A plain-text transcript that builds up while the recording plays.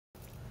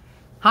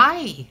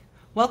Hi,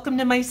 welcome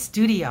to my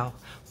studio.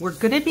 We're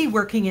going to be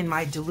working in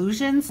my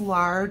Delusions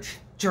Large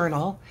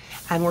journal,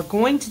 and we're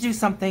going to do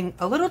something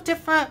a little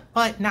different,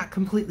 but not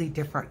completely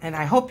different, and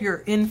I hope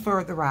you're in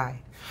for the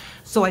ride.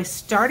 So I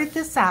started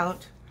this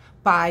out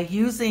by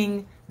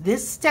using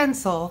this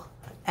stencil,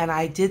 and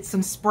I did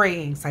some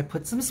sprayings. I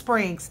put some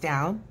spray inks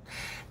down,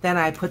 then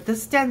I put the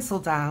stencil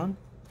down,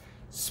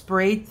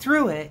 sprayed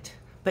through it,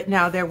 but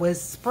now there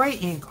was spray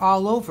ink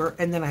all over,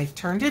 and then I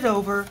turned it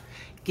over,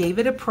 gave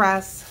it a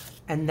press,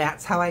 and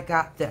that's how I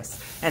got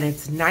this. And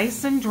it's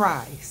nice and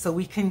dry, so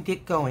we can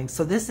get going.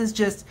 So this is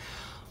just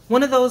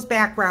one of those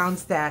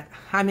backgrounds that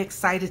I'm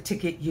excited to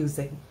get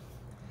using.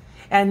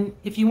 And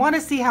if you want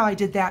to see how I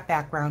did that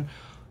background,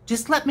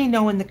 just let me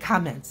know in the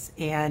comments,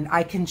 and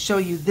I can show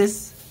you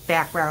this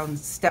background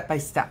step by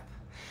step.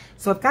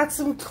 So I've got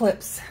some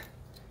clips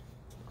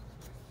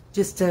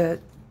just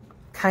to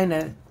kind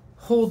of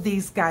hold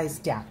these guys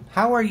down.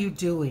 How are you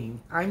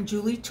doing? I'm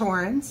Julie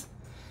Torrens.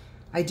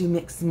 I do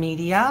mixed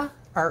media,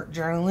 art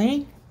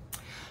journaling.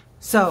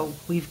 So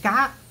we've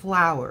got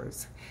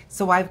flowers.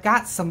 So I've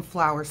got some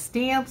flower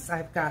stamps.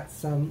 I've got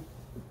some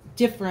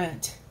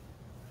different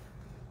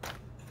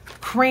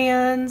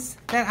crayons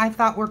that I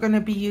thought we're going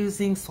to be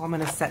using. So I'm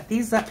going to set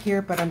these up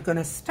here, but I'm going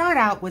to start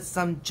out with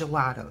some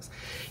gelatos.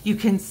 You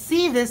can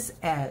see this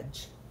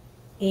edge,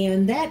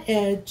 and that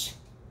edge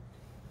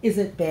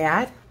isn't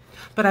bad,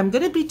 but I'm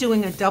going to be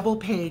doing a double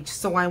page,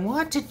 so I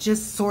want to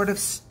just sort of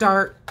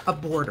start a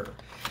border.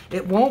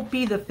 It won't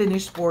be the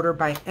finished border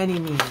by any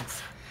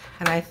means.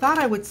 And I thought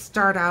I would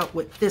start out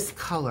with this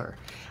color.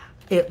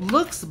 It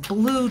looks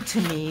blue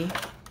to me.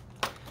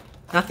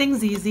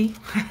 Nothing's easy.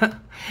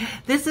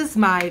 This is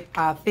my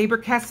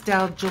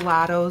Faber-Castell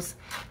Gelatos,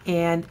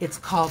 and it's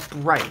called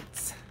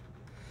Brights.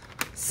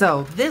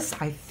 So this,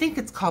 I think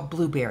it's called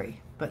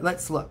Blueberry, but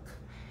let's look.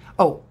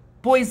 Oh,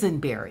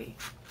 Boysenberry.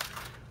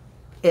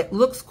 It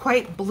looks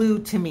quite blue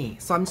to me.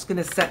 So I'm just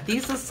going to set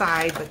these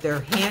aside, but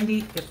they're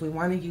handy if we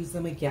want to use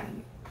them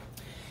again.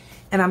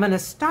 And I'm going to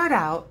start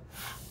out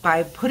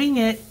by putting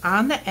it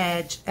on the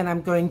edge, and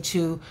I'm going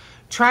to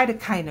try to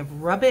kind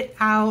of rub it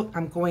out.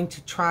 I'm going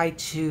to try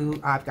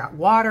to, I've got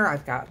water,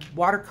 I've got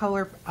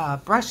watercolor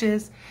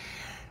brushes.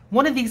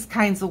 One of these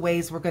kinds of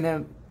ways we're going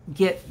to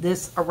get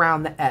this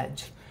around the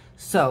edge.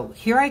 So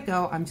here I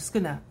go. I'm just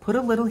going to put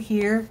a little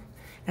here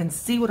and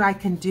see what I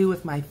can do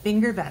with my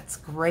finger. That's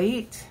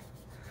great.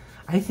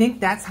 I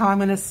think that's how I'm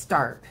going to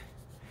start,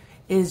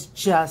 is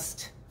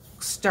just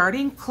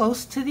starting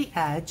close to the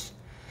edge.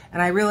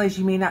 And I realize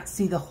you may not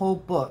see the whole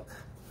book,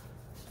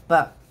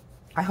 but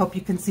I hope you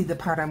can see the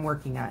part I'm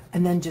working on.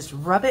 And then just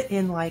rub it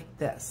in like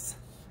this.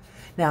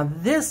 Now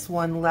this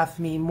one left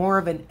me more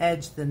of an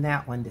edge than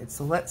that one did.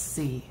 So let's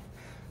see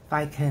if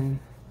I can,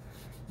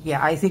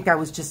 yeah, I think I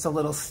was just a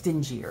little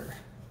stingier.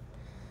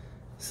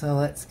 So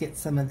let's get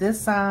some of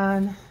this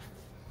on.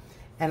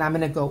 And I'm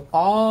going to go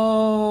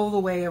all the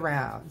way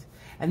around.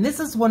 And this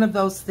is one of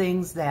those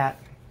things that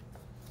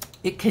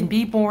it can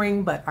be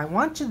boring, but I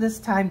want you this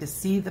time to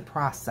see the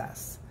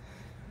process.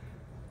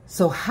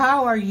 So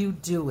how are you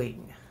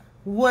doing?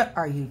 What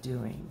are you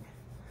doing?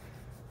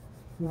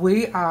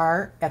 We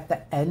are at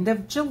the end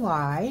of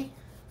July,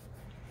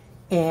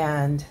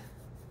 and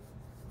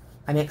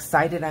I'm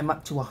excited. I'm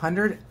up to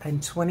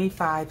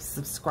 125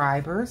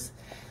 subscribers.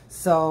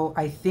 So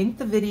I think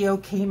the video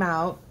came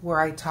out where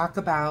I talk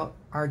about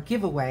our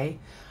giveaway.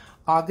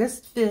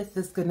 August 5th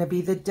is going to be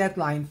the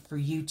deadline for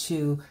you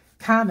to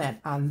comment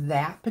on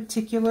that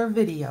particular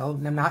video.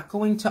 And I'm not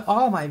going to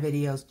all my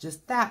videos,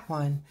 just that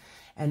one.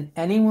 And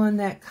anyone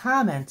that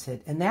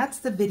commented, and that's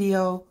the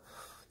video,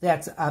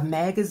 that's a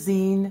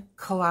magazine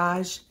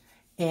collage,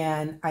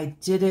 and I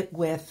did it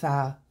with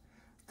the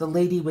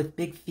lady with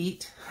big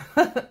feet.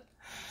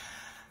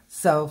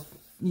 So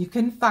you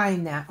can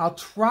find that. I'll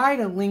try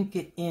to link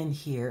it in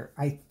here.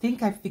 I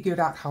think I figured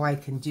out how I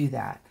can do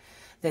that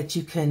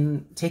you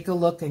can take a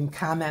look and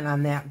comment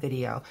on that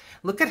video.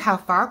 Look at how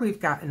far we've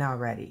gotten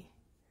already.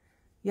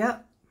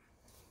 Yep.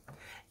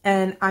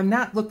 And I'm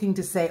not looking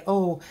to say,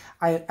 oh,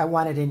 I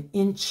wanted an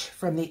inch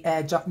from the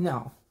edge.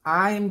 No,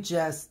 I'm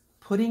just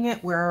putting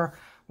it where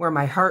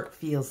my heart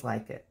feels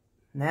like it.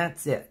 And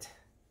that's it.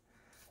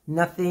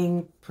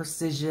 Nothing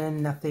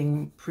precision,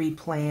 nothing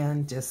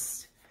pre-planned,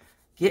 just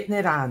getting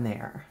it on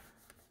there.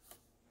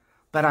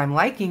 But I'm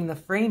liking the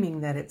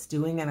framing that it's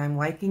doing, and I'm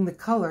liking the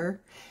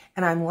color,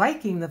 and I'm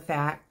liking the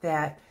fact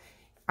that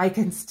I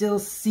can still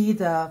see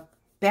the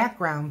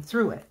background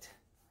through it.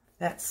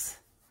 That's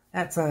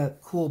a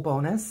cool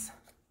bonus.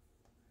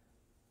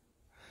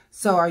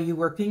 So are you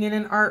working in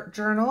an art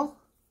journal?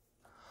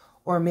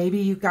 Or maybe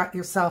you got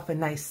yourself a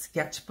nice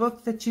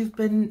sketchbook that you've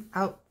been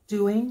out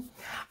doing.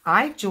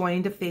 I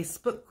joined a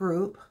Facebook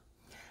group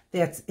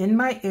that's in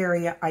my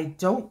area. I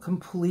don't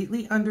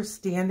completely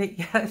understand it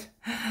yet,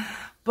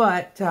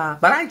 but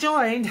I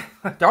joined.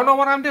 Don't know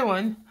what I'm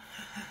doing.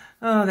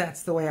 Oh,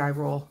 that's the way I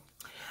roll.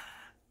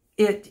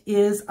 It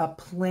is a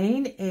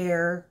plein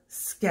air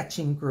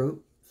sketching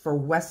group for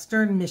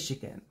Western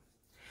Michigan.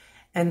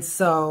 And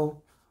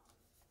so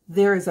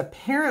there is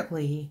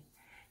apparently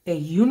a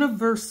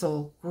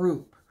universal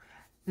group.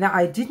 Now,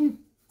 I didn't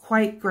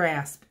quite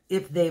grasp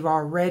if they've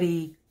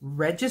already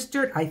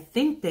registered. I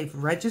think they've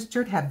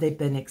registered. Have they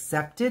been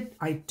accepted?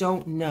 I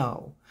don't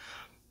know.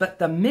 But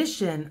the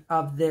mission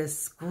of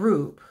this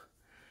group,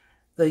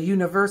 the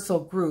universal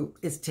group,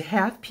 is to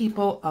have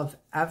people of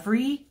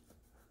every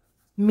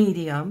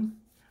medium,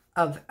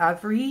 of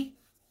every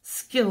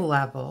skill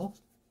level,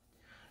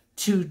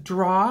 to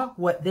draw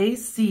what they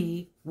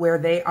see where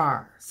they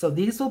are. So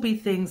these will be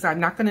things, I'm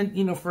not going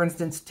to, for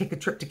instance, take a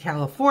trip to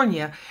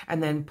California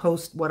and then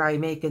post what I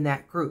make in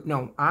that group.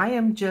 No, I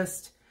am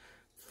just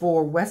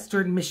for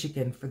Western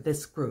Michigan for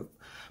this group.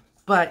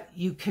 But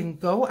you can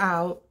go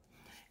out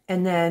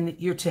and then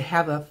you're to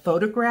have a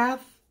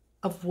photograph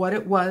of what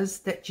it was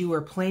that you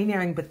were plein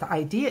airing. But the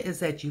idea is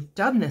that you've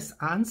done this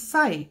on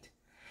site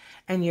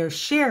and you're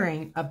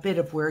sharing a bit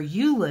of where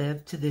you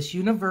live to this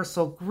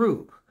universal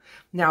group.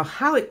 Now,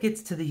 how it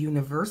gets to the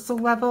universal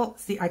level,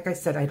 see, like I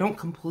said, I don't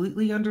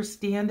completely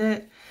understand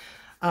it,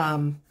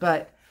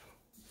 but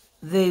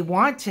they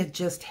want to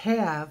just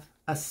have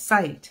a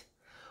site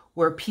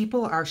where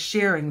people are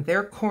sharing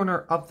their corner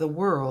of the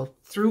world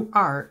through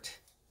art.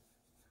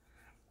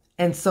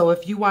 And so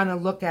if you want to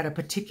look at a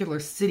particular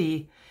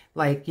city,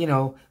 like,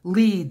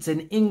 Leeds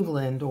in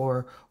England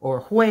or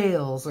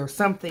Wales or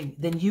something,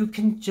 then you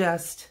can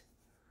just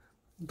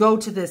go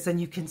to this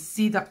and you can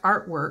see the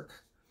artwork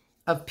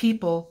of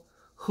people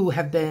who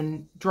have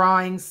been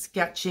drawing,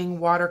 sketching,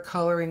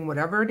 watercoloring,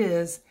 whatever it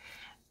is,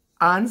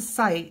 on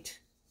site,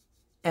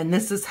 and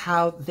this is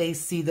how they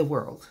see the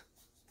world.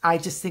 I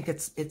just think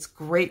it's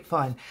great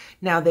fun.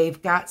 Now, they've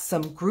got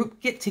some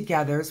group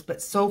get-togethers, but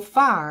so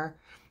far,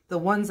 the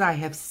ones I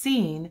have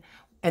seen,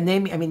 and they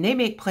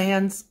make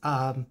plans.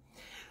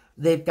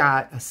 They've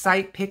got a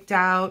site picked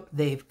out.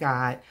 They've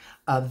got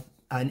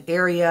an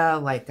area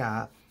like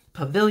a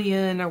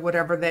pavilion or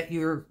whatever that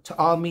you're to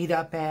all meet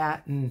up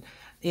at, and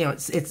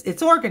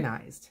it's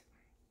organized.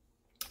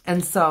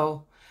 And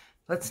so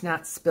let's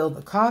not spill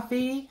the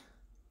coffee,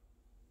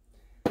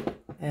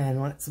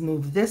 and let's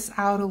move this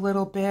out a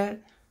little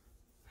bit.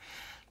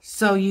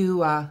 So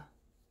you are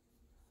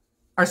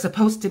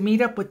supposed to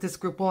meet up with this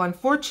group. Well,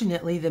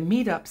 unfortunately, the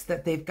meetups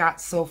that they've got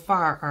so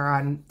far are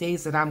on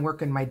days that I'm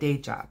working my day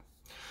job,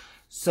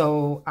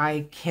 so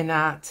I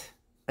cannot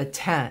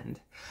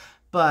attend.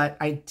 But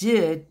I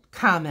did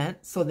comment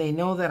so they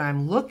know that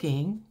I'm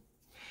looking,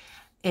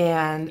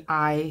 and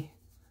I,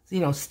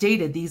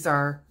 stated these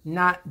are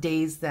not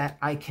days that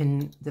I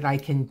can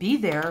be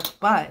there,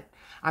 but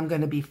I'm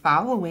going to be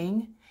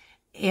following,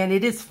 and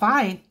it is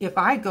fine if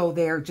I go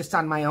there just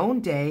on my own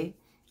day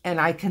and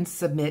I can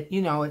submit.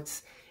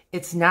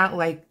 It's not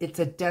like it's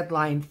a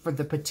deadline for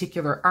the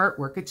particular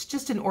artwork. It's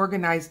just an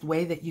organized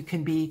way that you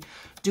can be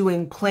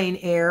doing plein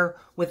air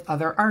with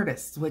other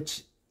artists,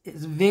 which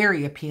is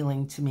very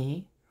appealing to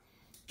me.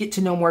 Get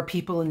to know more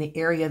people in the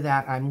area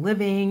that I'm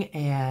living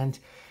and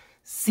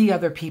see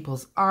other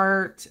people's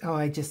art.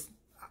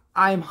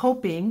 I'm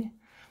hoping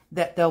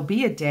that there'll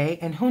be a day,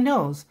 and who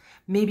knows,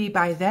 maybe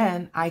by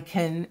then I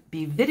can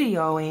be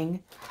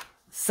videoing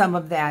some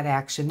of that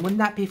action. Wouldn't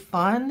that be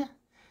fun?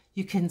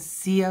 You can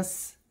see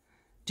us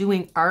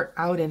doing art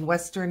out in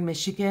Western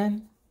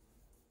Michigan.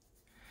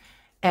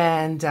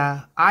 And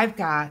I've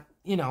got,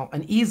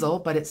 an easel,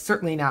 but it's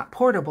certainly not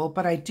portable,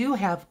 but I do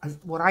have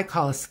what I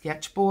call a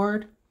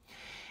sketchboard.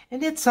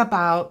 And it's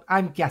about,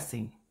 I'm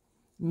guessing,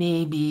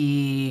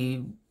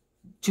 maybe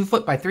 2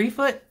 foot by 3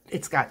 foot.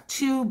 It's got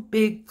 2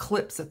 big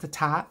clips at the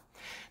top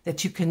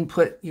that you can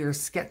put your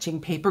sketching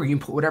paper. You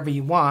can put whatever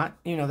you want,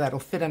 that'll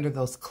fit under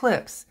those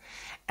clips.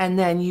 And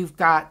then you've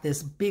got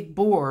this big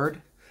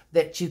board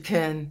that you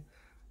can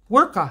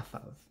work off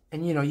of.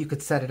 And, you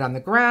could set it on the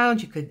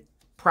ground. You could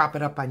prop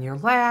it up on your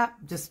lap,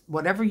 just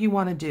whatever you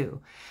want to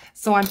do.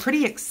 So I'm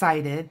pretty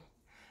excited.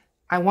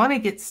 I want to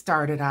get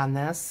started on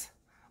this,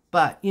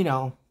 but,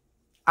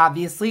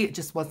 obviously it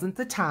just wasn't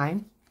the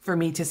time for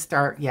me to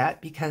start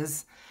yet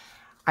because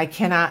I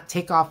cannot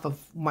take off of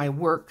my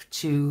work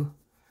to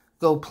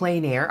go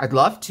plein air. I'd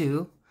love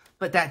to,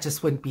 but that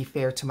just wouldn't be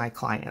fair to my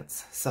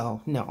clients.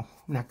 So no,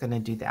 I'm not going to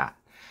do that.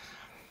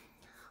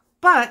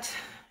 But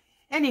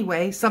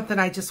anyway, something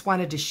I just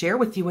wanted to share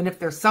with you. And if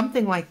there's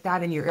something like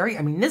that in your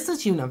area, this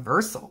is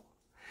universal.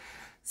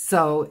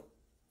 So,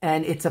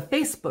 and it's a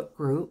Facebook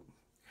group.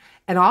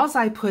 And all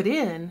I put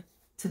in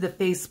to the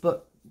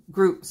Facebook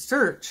group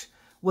search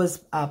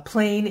was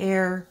plein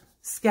air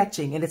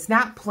sketching. And it's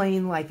not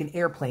plain like an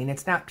airplane.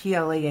 It's not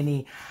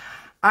P-L-A-N-E.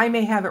 I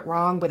may have it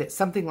wrong, but it's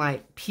something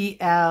like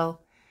P-L-I-E-N,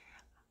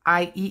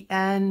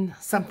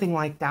 something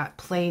like that,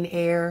 plein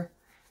air.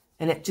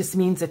 And it just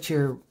means that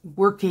you're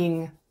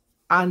working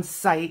on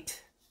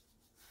site.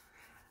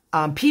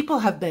 People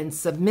have been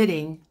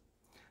submitting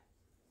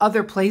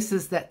other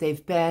places that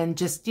they've been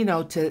just,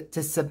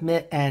 to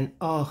submit. And,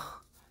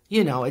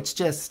 it's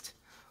just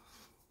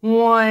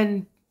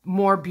one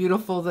more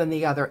beautiful than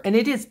the other. And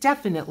it is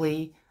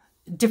definitely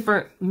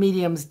different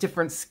mediums,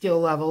 different skill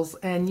levels.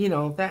 And,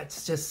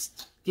 that's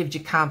just gives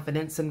you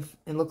confidence and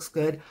looks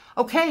good.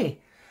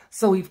 Okay,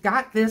 so we've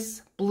got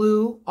this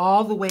blue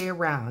all the way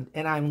around,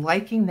 and I'm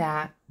liking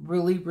that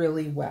really,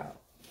 really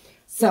well.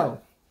 So,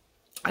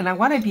 and I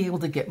want to be able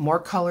to get more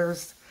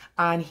colors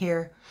on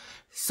here.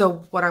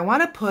 So what I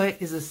want to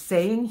put is a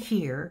saying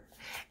here,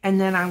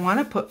 and then I want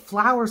to put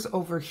flowers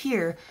over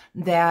here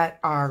that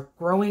are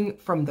growing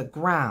from the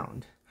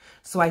ground.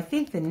 So I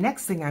think the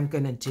next thing I'm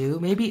going to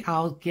do, maybe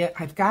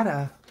I've got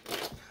a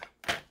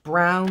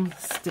brown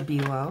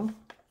Stabilo,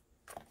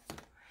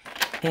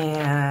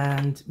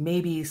 and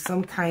maybe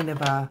some kind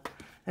of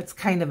that's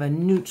kind of a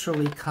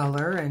neutrally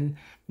color, and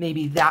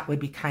maybe that would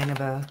be kind of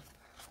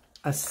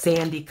a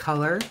sandy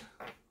color.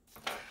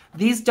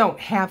 These don't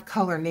have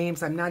color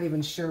names. I'm not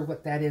even sure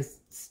what that is.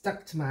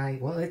 Stuck to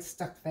well, it's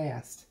stuck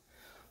fast.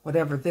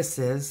 Whatever this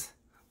is,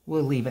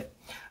 we'll leave it.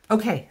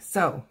 Okay,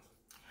 so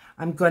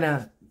I'm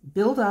gonna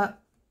build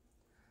up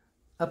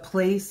a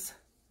place,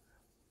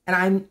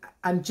 and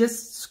I'm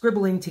just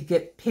scribbling to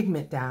get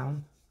pigment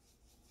down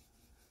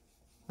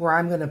where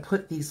I'm gonna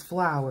put these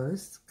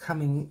flowers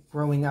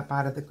growing up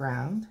out of the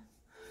ground.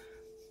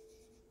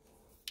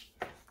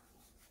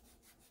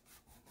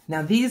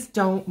 Now these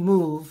don't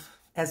move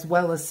as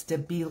well as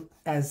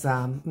as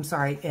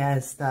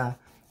the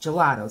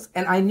gelatos.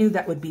 And I knew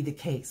that would be the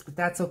case, but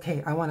that's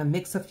okay. I want to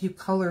mix a few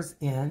colors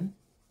in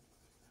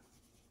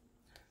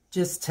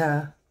just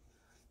to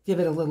give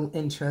it a little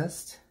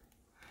interest.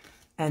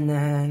 And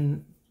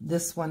then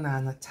this one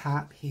on the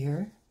top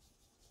here.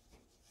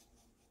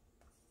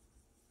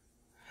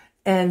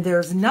 And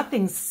there's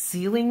nothing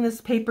sealing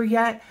this paper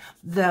yet.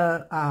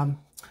 The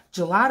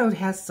gelato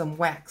has some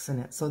wax in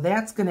it, so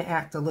that's going to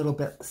act a little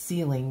bit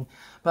sealing,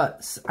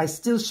 but I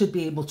still should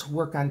be able to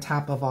work on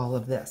top of all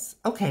of this.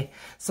 Okay,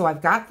 so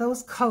I've got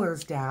those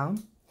colors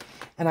down,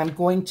 and I'm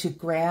going to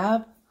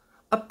grab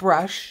a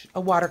brush,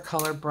 a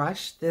watercolor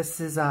brush.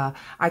 This is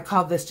I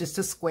call this just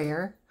a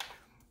square,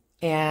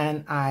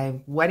 and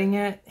I'm wetting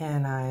it,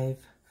 and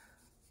I've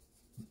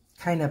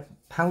kind of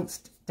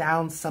pounced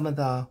down some of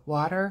the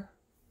water.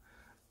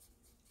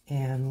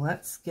 And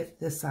let's get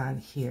this on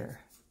here.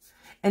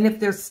 And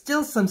if there's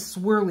still some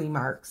swirly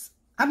marks,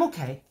 I'm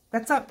okay.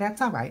 That's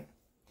all right.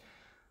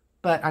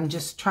 But I'm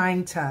just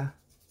trying to,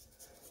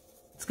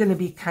 it's going to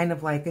be kind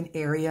of like an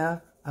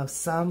area of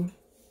some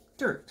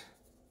dirt.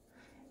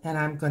 And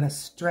I'm going to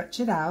stretch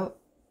it out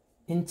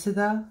into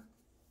the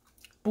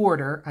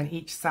border on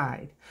each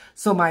side.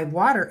 So my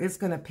water is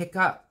going to pick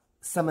up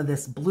some of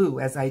this blue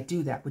as I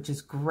do that, which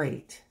is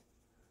great.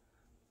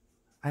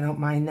 I don't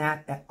mind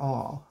that at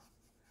all.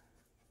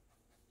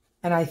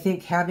 And I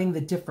think having the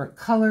different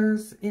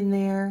colors in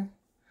there,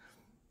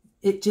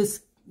 it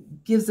just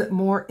gives it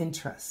more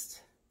interest.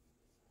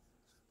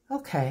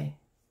 Okay,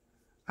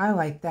 I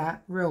like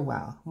that real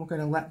well. We're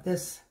going to let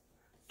this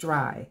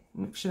dry.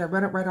 Should I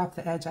run it right off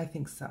the edge? I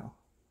think so.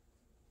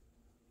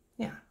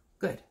 Yeah,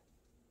 good.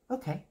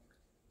 Okay.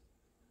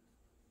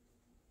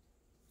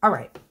 All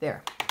right,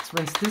 there. Let's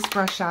rinse this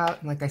brush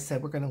out. And like I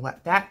said, we're going to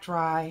let that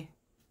dry.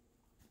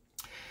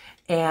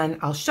 And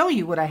I'll show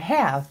you what I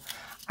have.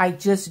 I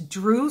just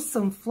drew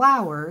some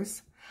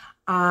flowers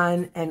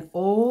on an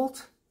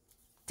old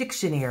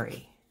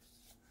dictionary,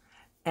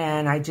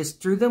 and I just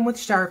drew them with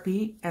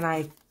Sharpie, and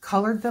I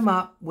colored them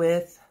up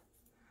with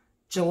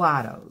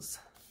gelatos.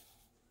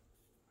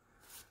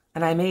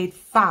 And I made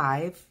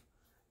 5,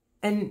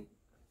 and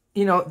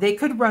you know, they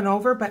could run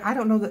over, but I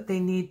don't know that they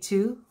need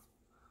to.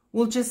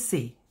 We'll just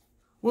see.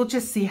 We'll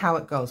just see how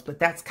it goes, but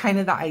that's kind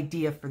of the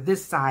idea for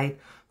this side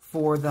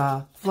for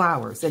the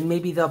flowers, and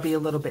maybe they'll be a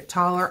little bit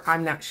taller.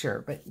 I'm not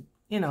sure, but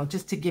you know,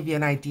 just to give you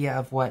an idea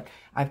of what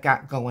I've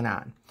got going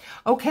on.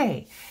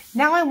 Okay,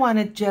 now I want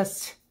to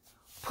just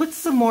put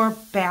some more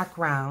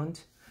background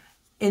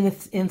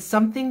in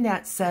something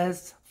that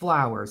says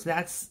flowers.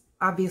 That's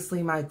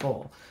obviously my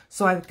goal.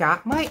 So I've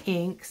got my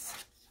inks,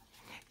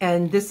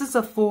 and this is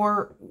a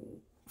four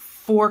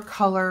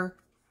color,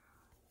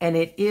 and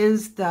it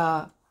is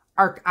the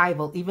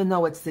Archival, even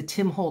though it's the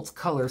Tim Holtz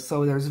color.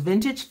 So there's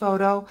Vintage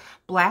Photo,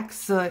 Black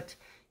Soot,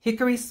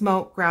 Hickory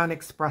Smoke, Ground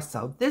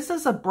Espresso. This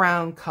is a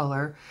brown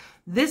color.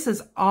 This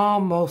is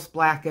almost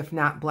black, if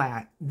not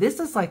black. This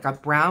is like a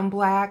brown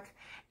black,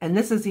 and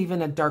this is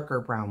even a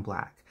darker brown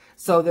black.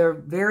 So they're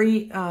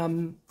very,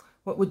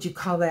 what would you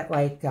call that?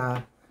 Like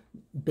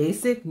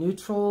basic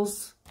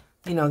neutrals.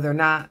 You know, they're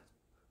not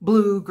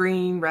blue,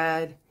 green,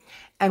 red.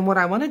 And what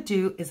I want to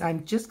do is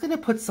I'm just going to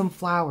put some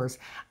flowers.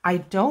 I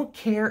don't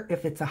care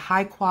if it's a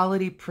high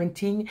quality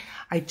printing.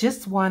 I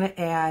just want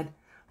to add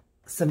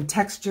some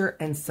texture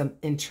and some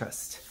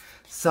interest.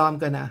 So I'm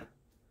going to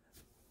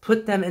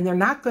put them, and they're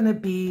not going to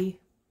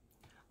be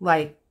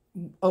like,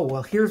 oh,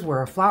 well, here's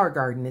where a flower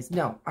garden is.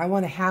 No, I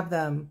want to have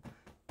them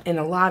in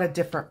a lot of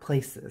different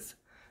places.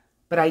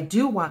 But I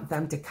do want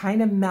them to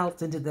kind of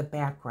melt into the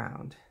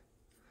background.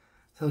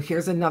 So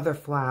here's another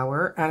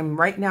flower.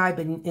 Right now I've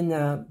been in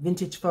the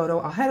Vintage Photo.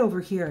 I'll head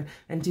over here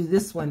and do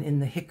this one in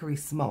the Hickory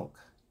Smoke.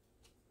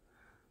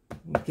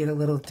 Get a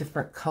little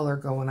different color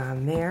going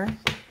on there.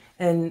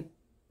 And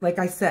like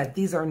I said,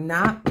 these are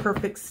not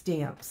perfect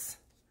stamps.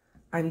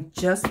 I'm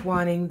just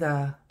wanting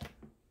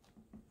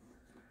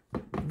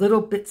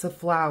little bits of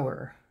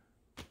flower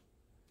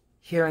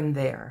here and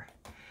there.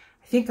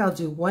 I think I'll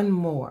do one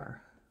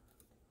more.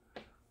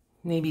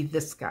 Maybe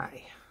this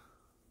guy.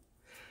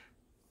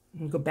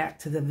 And go back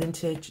to the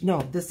vintage.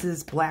 No, this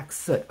is black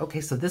soot.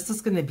 Okay, so this is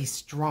going to be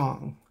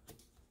strong.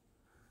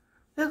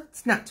 Well,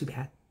 it's not too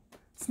bad.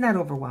 It's not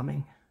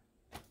overwhelming.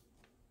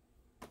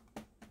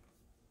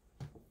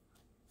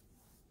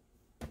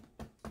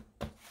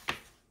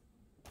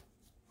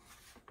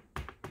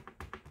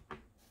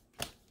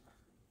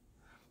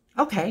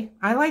 Okay,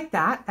 I like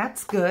that.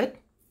 That's good.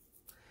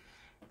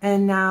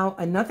 And now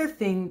another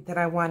thing that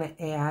I want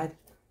to add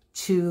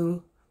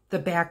to the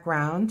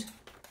background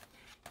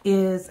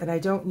is, and I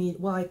don't need,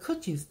 well, I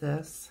could use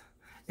this.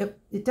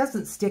 It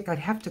doesn't stick. I'd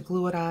have to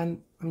glue it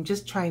on. I'm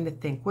just trying to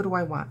think. What do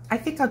I want? I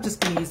think I'm just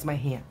going to use my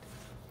hand.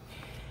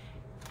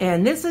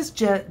 And this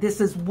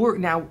is work.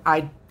 Now,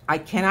 I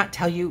cannot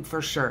tell you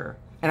for sure.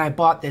 And I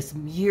bought this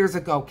years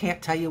ago.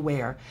 Can't tell you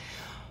where.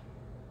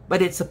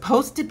 But it's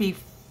supposed to be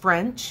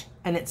French,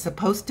 and it's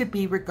supposed to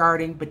be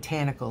regarding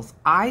botanicals.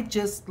 I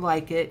just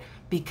like it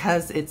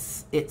because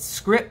it's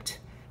script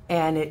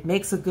and it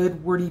makes a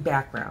good wordy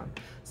background.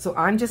 So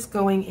I'm just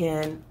going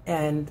in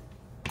and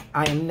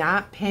I am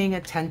not paying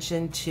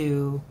attention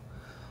to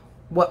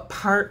what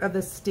part of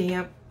the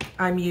stamp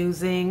I'm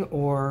using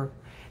or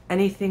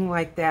anything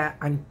like that.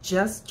 I'm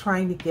just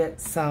trying to get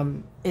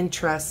some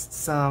interest,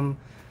 some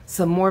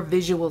more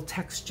visual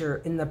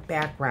texture in the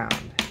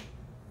background.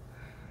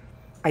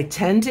 I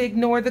tend to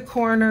ignore the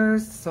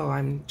corners, so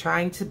I'm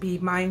trying to be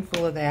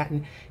mindful of that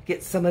and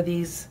get some of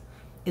these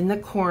in the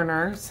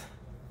corners.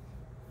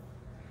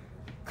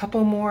 A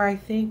couple more, I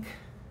think.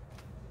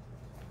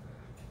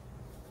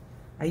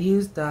 I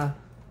used the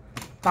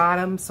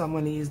bottom, so I'm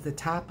going to use the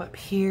top up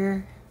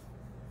here.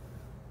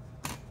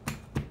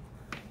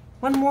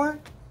 One more?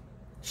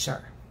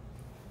 Sure.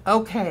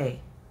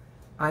 Okay.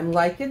 I'm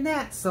liking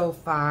that so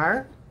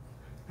far.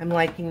 I'm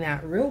liking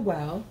that real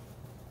well.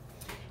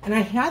 And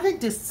I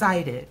haven't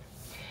decided.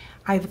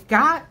 I've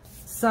got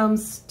some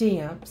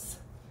stamps.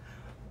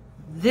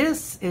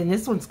 This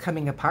one's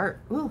coming apart.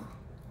 Ooh.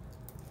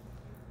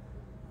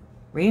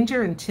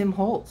 Ranger and Tim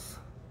Holtz.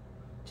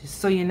 Just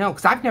so you know,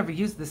 because I've never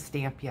used this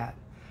stamp yet.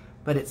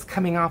 But it's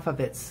coming off of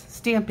its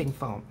stamping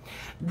foam.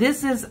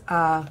 This is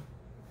a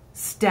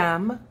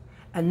stem.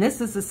 And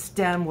this is a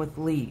stem with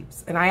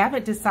leaves. And I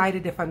haven't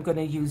decided if I'm going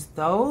to use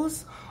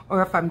those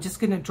or if I'm just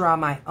going to draw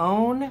my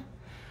own.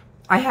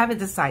 I haven't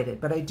decided,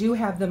 but I do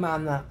have them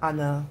on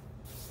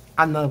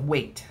the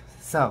weight.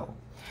 So,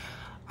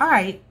 all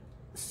right.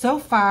 So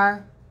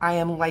far, I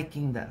am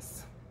liking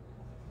this.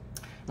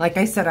 Like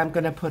I said, I'm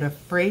going to put a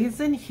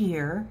phrase in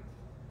here,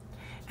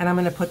 and I'm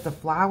going to put the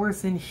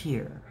flowers in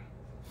here.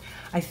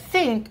 I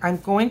think I'm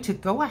going to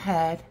go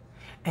ahead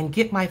and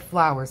get my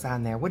flowers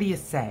on there. What do you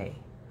say?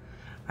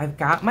 I've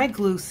got my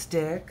glue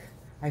stick.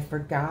 I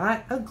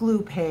forgot a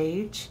glue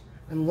page.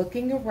 I'm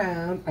looking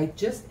around. I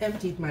just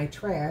emptied my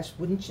trash,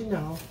 wouldn't you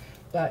know?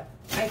 But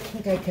I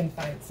think I can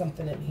find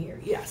something in here.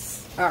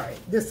 Yes. All right.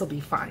 This will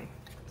be fine.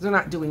 They're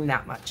not doing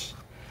that much.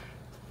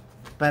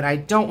 But I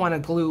don't want to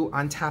glue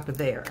on top of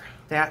there.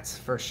 That's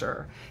for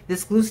sure.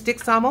 This glue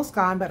stick's almost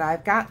gone, but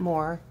I've got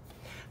more.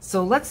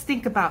 So let's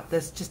think about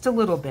this just a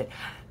little bit.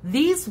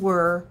 These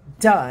were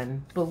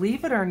done,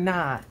 believe it or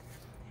not.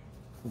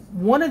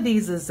 One of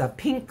these is a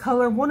pink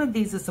color. One of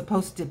these is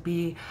supposed to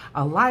be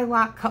a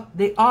lilac color.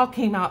 They all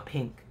came out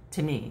pink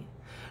to me.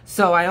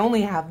 So I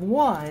only have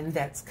one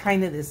that's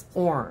kind of this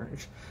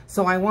orange.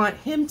 So I want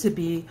him to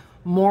be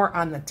more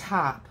on the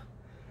top.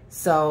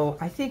 So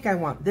I think I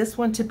want this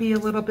one to be a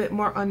little bit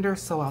more under.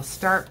 So I'll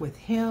start with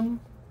him.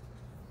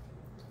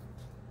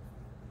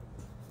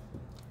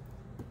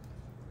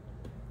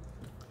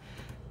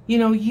 You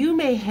know, you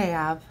may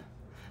have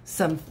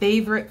some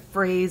favorite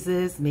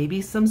phrases,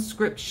 maybe some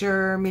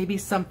scripture, maybe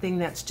something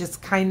that's just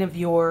kind of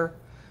your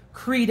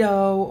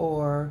credo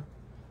or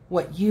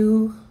what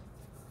you,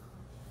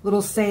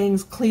 little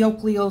sayings,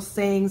 colloquial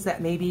sayings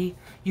that maybe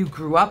you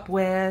grew up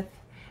with.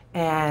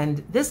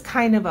 And this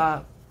kind of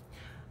a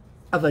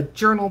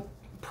journal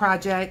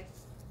project,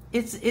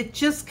 it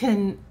just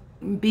can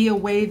be a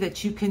way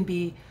that you can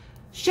be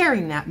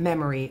sharing that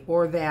memory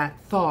or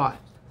that thought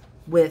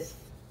with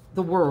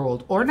the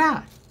world or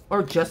not,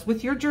 or just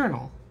with your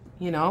journal.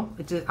 You know,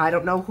 I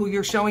don't know who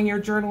you're showing your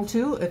journal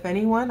to, if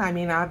anyone. I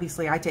mean,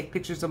 obviously, I take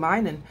pictures of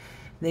mine, and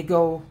they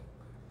go,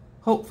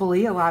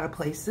 hopefully, a lot of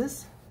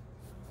places.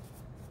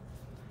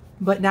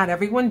 But not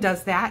everyone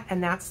does that,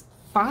 and that's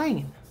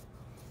fine.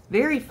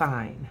 Very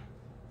fine.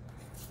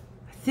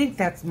 I think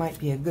that might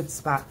be a good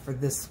spot for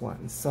this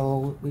one.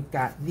 So we've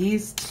got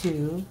these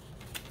two.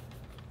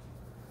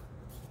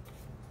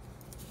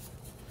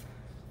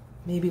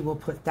 Maybe we'll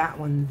put that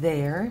one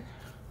there.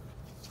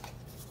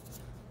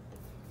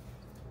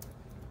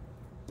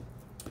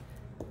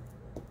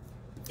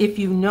 If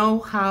you know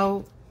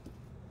how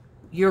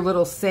your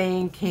little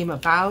saying came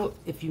about,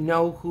 if you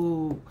know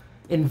who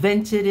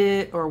invented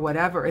it or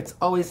whatever, it's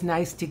always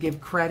nice to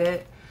give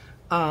credit.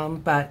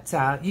 But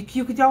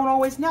you don't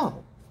always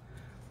know.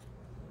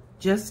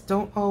 Just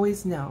don't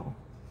always know.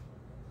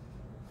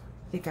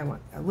 I think I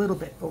want a little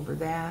bit over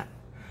that.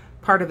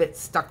 Part of it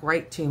stuck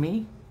right to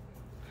me.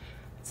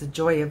 It's a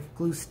joy of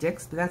glue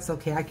sticks, but that's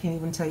okay. I can't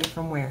even tell you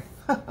from where.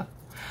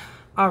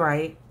 All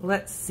right,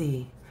 let's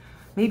see.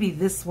 Maybe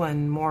this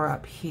one more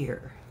up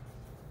here.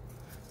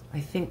 I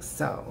think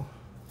so.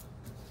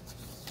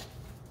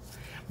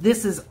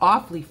 This is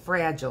awfully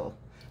fragile.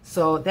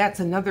 So that's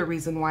another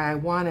reason why I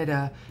wanted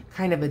a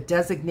kind of a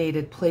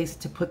designated place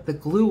to put the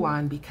glue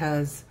on,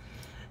 because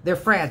they're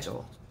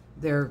fragile.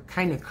 They're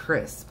kind of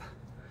crisp,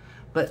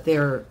 but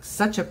they're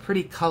such a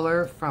pretty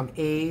color from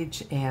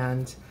age,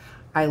 and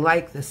I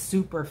like the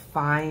super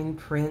fine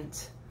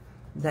print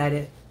that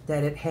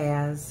it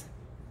has.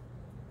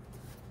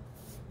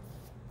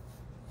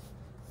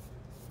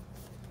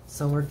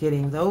 So we're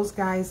getting those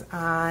guys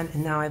on,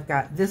 and now I've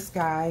got this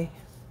guy.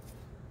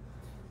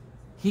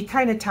 He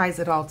kind of ties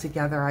it all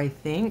together, I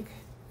think.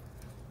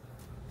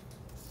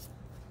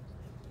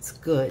 It's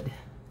good.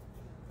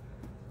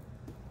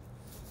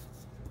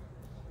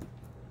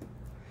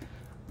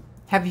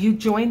 Have you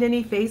joined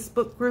any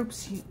Facebook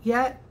groups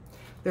yet?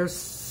 There's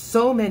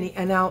so many.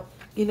 And now,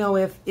 you know,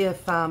 if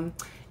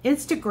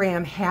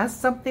Instagram has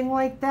something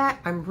like that,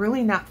 I'm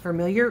really not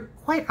familiar.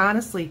 Quite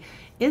honestly,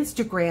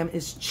 Instagram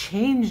is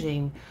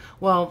changing,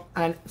 well,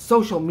 on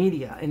social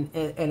media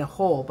in a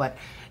whole, but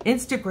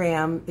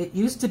Instagram, it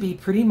used to be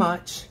pretty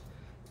much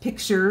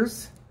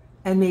pictures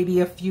and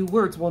maybe a few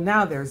words. Well,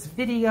 now there's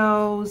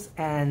videos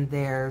and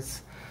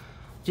there's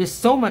just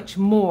so much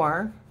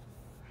more,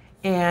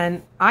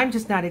 and I'm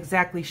just not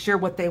exactly sure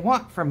what they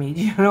want from me.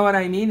 Do you know what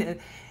I mean?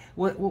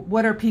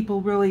 What are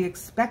people really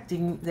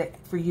expecting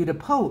for you to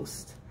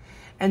post?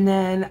 And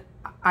then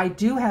I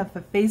do have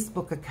a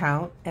Facebook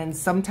account, and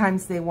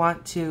sometimes they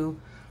want to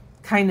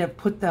kind of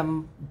put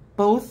them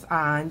both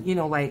on, you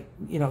know, like,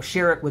 you know,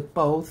 share it with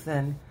both.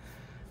 And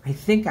I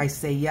think I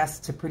say yes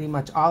to pretty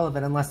much all of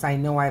it, unless I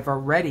know I've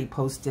already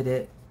posted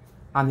it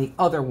on the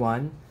other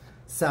one.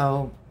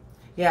 So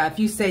yeah, if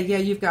you say, yeah,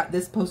 you've got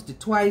this posted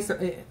twice,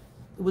 it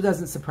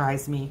doesn't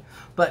surprise me.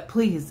 But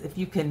please, if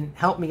you can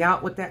help me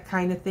out with that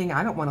kind of thing,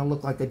 I don't want to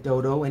look like a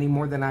dodo any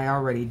more than I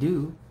already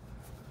do.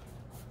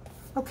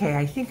 Okay,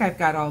 I think I've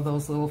got all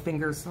those little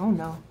fingers. Oh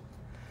no,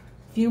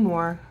 a few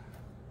more.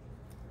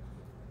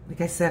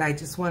 Like I said, I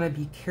just want to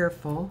be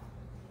careful.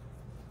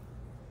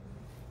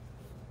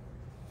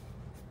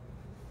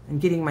 And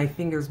getting my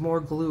fingers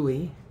more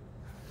gluey.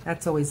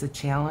 That's always a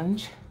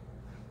challenge.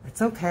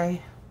 That's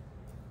okay.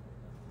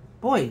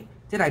 Boy,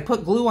 did I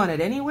put glue on it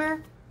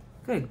anywhere?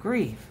 Good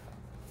grief.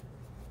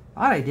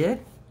 Thought I did.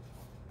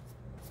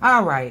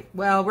 All right,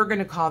 well, we're going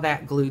to call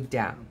that glued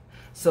down.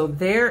 So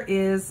there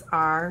is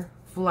our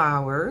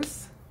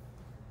flowers.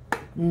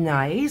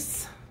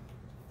 Nice.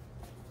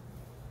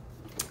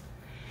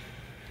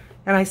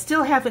 And I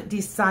still haven't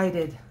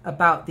decided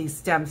about these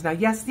stems. Now,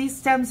 yes, these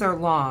stems are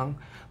long,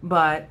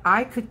 but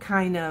I could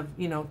kind of,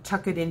 you know,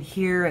 tuck it in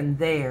here and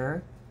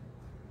there.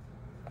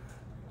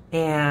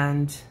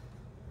 And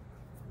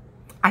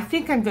I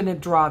think I'm going to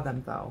draw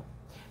them, though.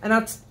 And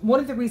that's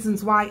one of the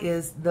reasons why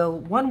is the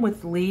one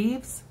with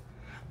leaves.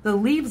 The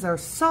leaves are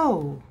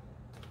so,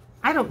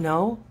 I don't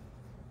know,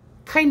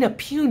 kind of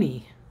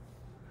puny.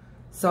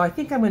 So I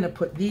think I'm going to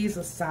put these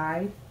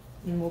aside,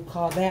 and we'll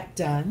call that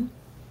done.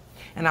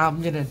 And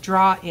I'm going to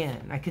draw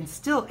in. I can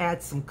still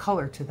add some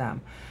color to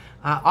them.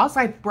 All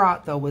I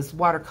brought, though, was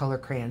watercolor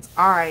crayons.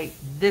 All right,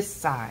 this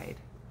side.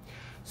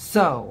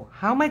 So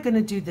how am I going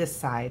to do this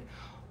side?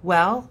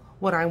 Well,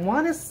 what I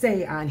want to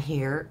say on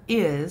here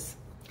is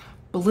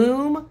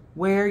bloom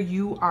where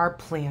you are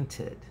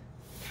planted.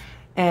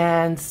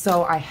 And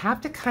so I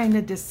have to kind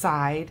of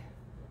decide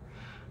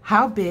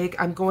how big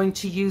I'm going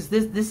to use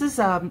this. This is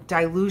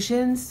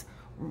Dylusions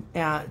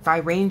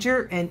by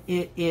Ranger, and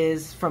it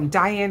is from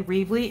Diane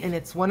Reevely, and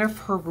it's one of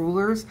her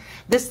rulers.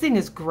 This thing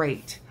is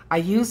great. I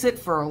use it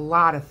for a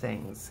lot of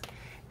things,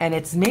 and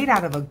it's made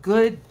out of a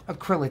good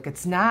acrylic.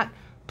 It's not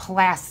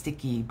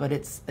plasticky, but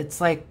it's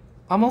like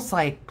almost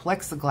like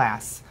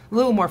plexiglass, a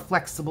little more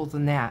flexible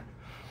than that.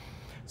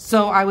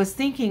 So I was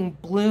thinking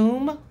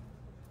bloom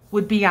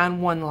would be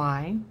on one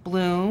line.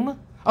 Bloom.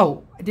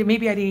 Oh,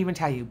 maybe I didn't even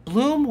tell you.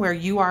 Bloom where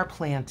you are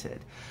planted.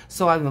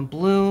 So I'm going to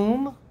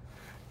bloom,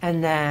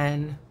 and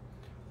then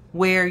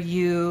where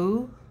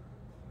you,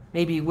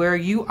 maybe where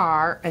you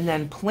are, and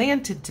then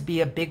planted to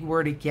be a big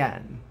word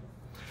again.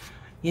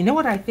 You know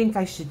what I think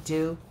I should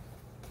do?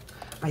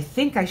 I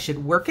think I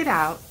should work it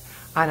out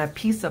on a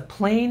piece of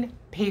plain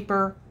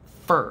paper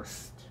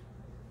first.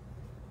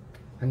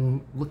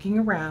 I'm looking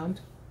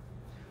around.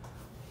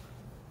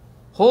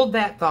 Hold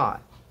that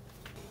thought.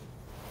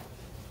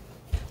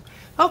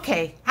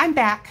 Okay, I'm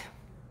back.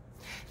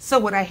 So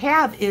what I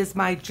have is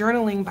my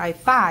journaling by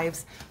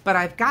 5s, but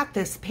I've got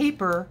this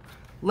paper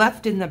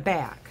left in the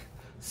back.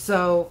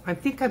 So I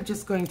think I'm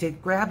just going to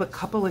grab a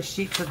couple of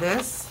sheets of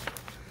this.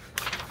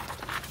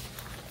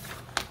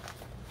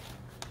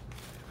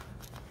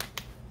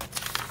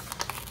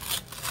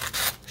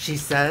 She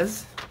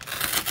says.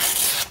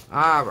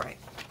 All right,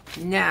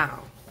 now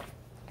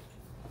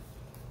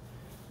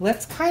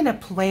let's kind of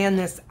plan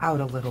this out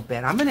a little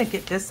bit. I'm going to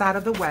get this out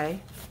of the way.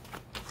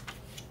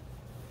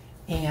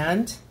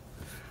 And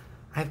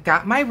I've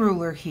got my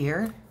ruler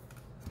here.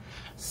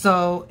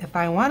 So if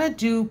I want to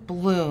do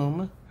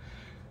bloom,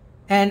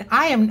 and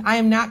I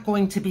am not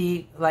going to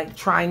be like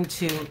trying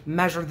to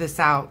measure this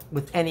out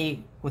with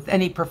any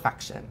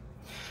perfection.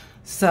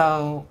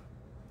 So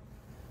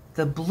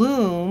the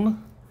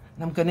bloom,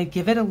 and I'm going to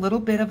give it a little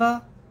bit of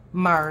a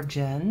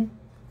margin.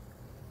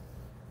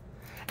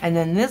 And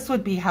then this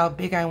would be how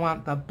big I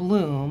want the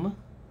bloom.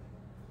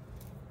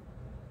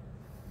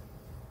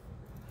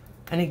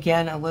 And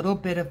again, a little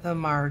bit of the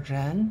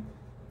margin.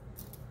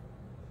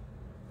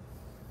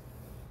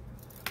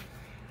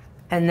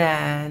 And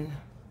then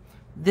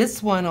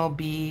this one will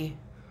be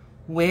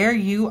where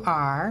you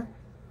are.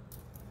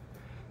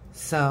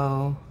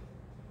 So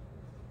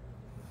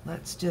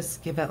let's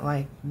just give it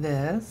like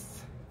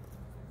this.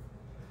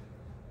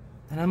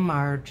 And a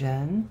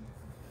margin.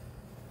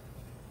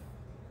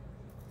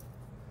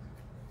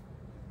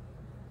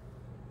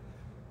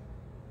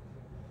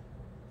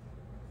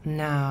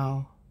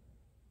 Now,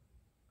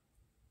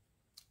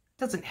 it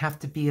doesn't have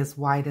to be as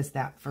wide as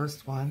that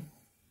first one.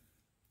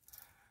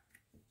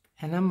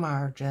 And a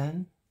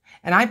margin.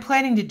 And I'm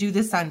planning to do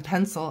this on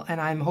pencil,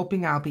 and I'm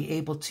hoping I'll be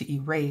able to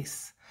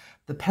erase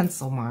the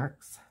pencil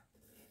marks.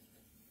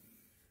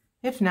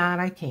 If not,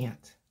 I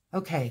can't.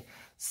 Okay,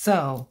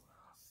 so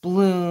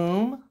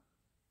bloom.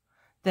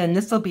 Then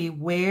this will be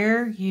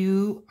where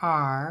you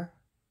are.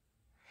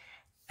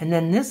 And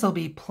then this will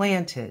be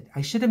planted.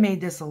 I should have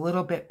made this a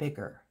little bit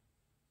bigger.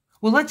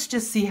 Well, let's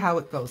just see how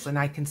it goes, and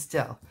I can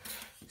still.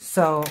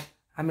 So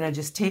I'm going to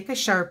just take a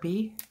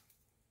Sharpie,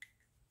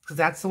 because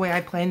that's the way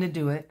I plan to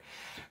do it.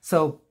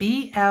 So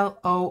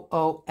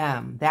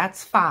B-L-O-O-M,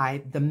 that's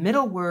 5. The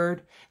middle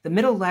word, the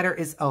middle letter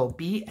is O,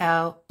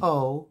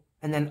 B-L-O,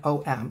 and then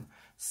O-M.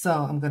 So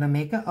I'm going to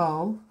make an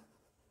O,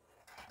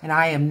 and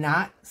I am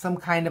not some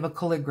kind of a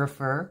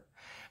calligrapher.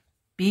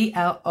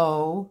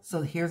 B-L-O,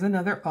 so here's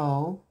another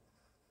O,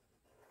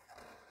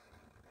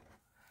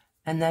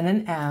 and then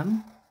an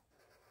M.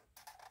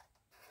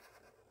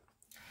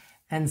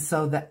 And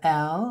so the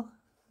L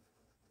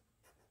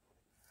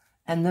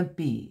and the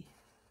B.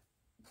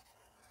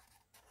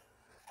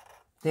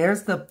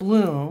 There's the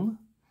bloom.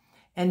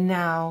 And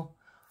now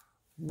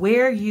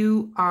where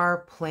you are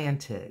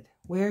planted,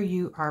 where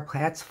you are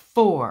planted, that's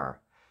 4.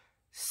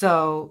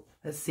 So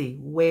let's see,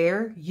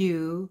 where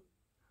you,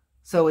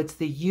 so it's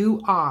the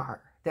you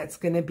are that's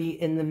going to be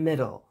in the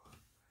middle.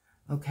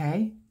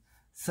 Okay,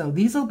 so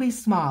these will be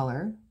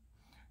smaller.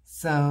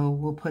 So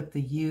we'll put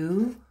the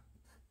U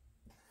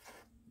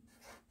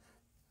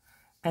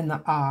and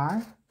the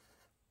R,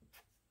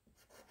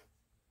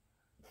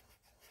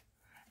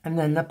 and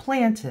then the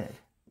planted.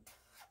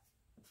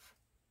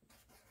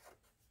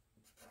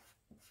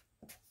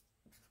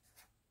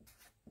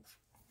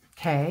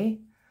 Okay,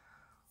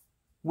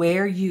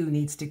 where you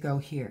needs to go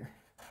here.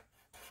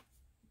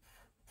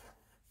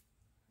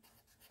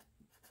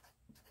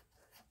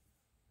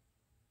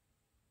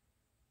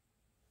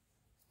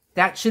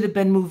 That should have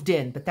been moved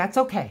in, but that's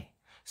okay.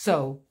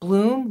 So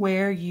bloom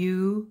where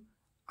you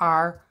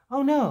are.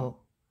 Oh no,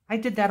 I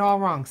did that all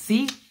wrong.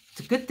 See,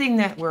 it's a good thing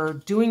that we're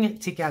doing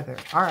it together.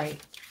 All right,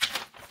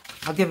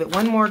 I'll give it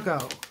one more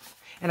go.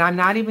 And I'm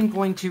not even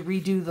going to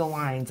redo the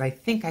lines. I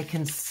think I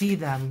can see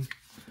them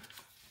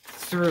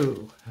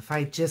through if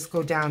I just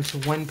go down to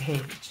one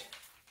page.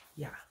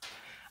 Yeah.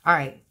 All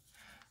right,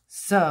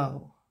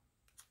 so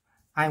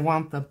I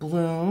want the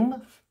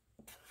bloom.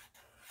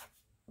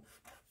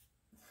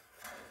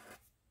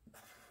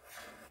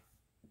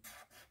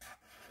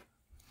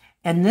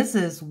 And this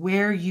is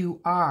where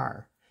you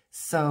are.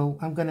 So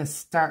I'm going to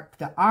start,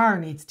 the R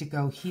needs to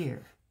go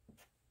here.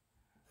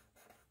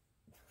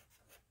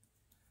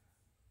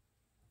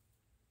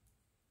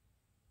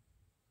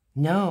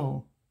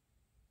 No.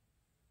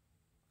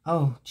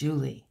 Oh,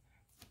 Julie.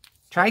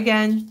 Try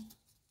again.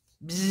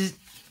 Bzz.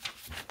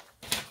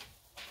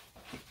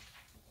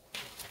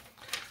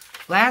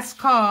 Last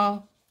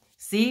call.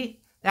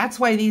 See, that's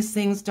why these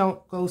things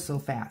don't go so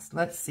fast.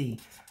 Let's see.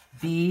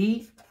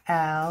 B-L-O-O-M.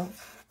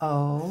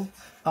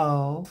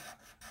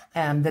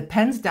 The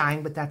pen's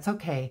dying, but that's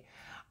okay.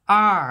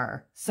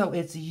 R. So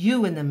it's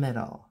U in the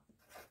middle.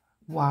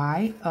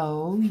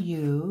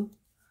 Y-O-U.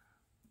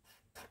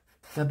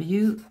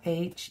 W-H-E-R-E,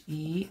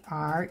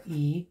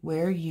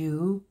 where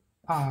you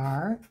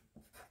are.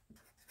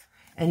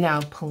 And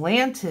now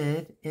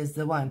planted is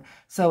the one.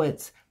 So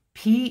it's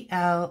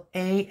P-L-A-N-T-E-D.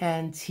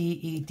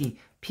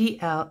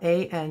 P-L-A-N-T-E-D.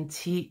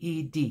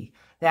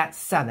 That's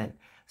 7.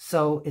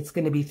 So it's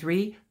going to be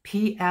 3,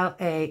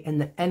 P-L-A,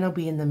 and the N will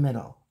be in the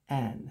middle.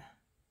 N.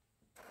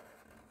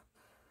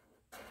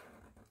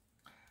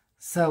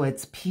 So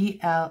it's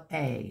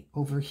P-L-A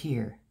over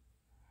here.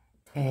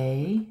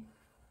 A.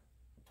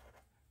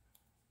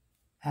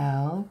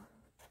 L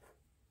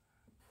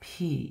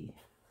P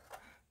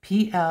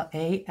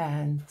P-L-A-N-T-E-D.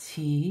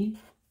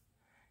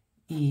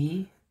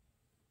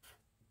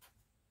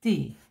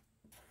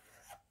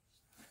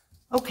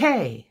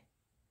 Okay.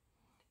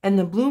 And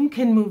the bloom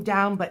can move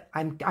down, but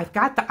I've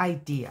got the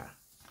idea.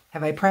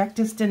 Have I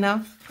practiced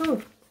enough?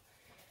 Whew.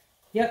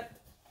 Yep.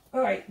 All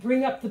right,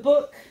 bring up the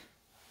book.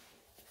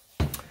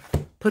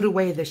 Put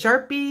away the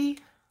Sharpie.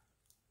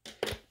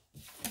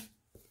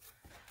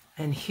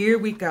 And here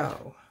we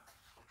go.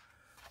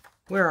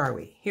 Where are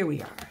we? Here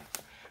we are.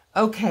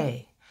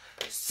 Okay,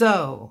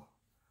 so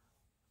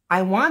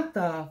I want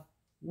the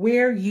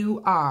where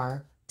you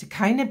are to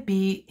kind of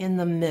be in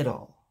the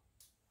middle.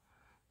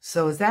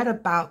 So is that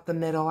about the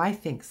middle? I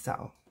think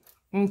so.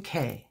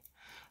 Okay,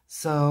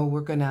 so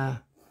we're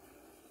gonna,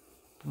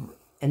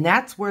 and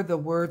that's where the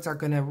words are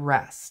gonna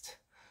rest.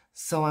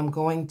 So I'm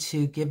going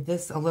to give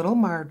this a little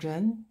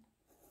margin.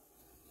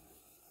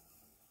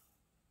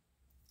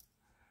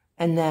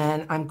 And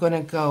then I'm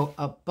gonna go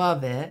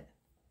above it.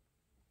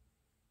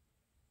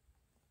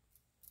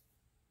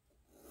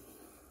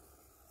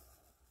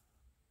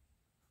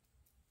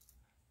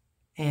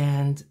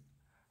 And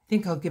I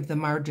think I'll give the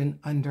margin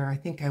under. I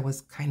think I was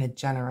kind of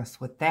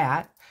generous with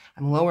that.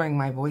 I'm lowering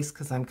my voice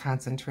because I'm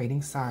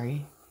concentrating,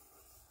 sorry.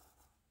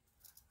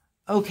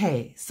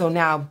 Okay, so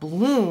now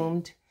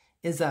bloomed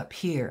is up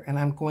here, and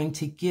I'm going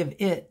to give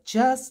it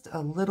just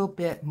a little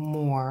bit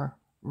more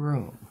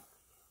room.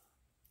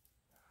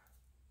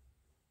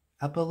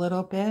 Up a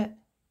little bit.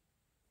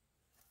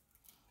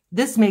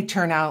 This may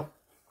turn out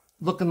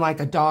looking like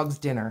a dog's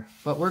dinner,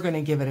 but we're going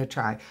to give it a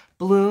try.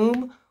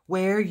 Bloom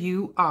where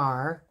you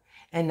are,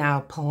 and now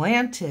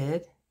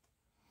planted.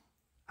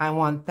 I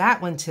want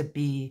that one to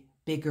be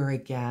bigger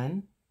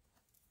again.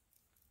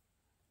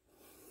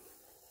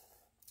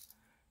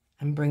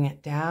 And bring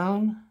it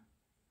down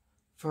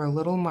for a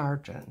little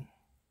margin.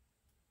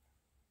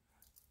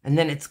 And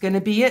then it's going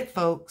to be it,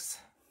 folks.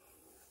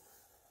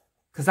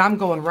 Because I'm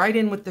going right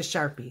in with the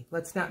Sharpie.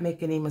 Let's not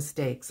make any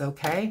mistakes,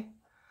 okay?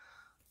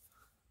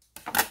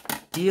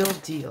 Deal,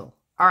 deal.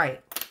 All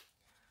right.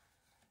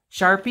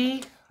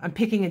 Sharpie, I'm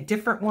picking a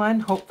different one.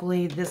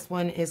 Hopefully this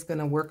one is going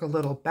to work a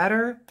little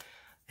better.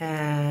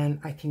 And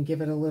I can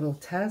give it a little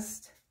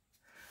test.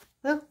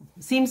 Well,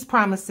 seems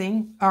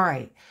promising. All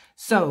right.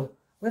 So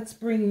let's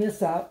bring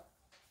this up.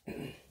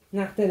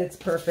 Not that it's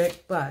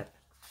perfect, but.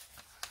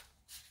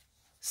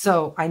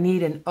 So I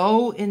need an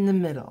O in the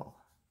middle.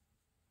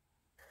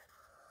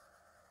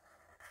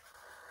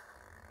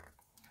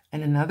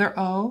 And another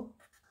O.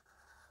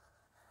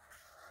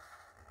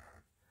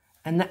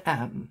 And the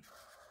M.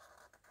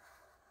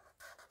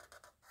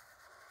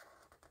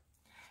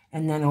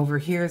 And then over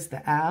here is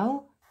the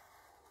L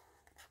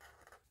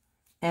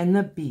and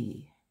the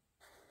B.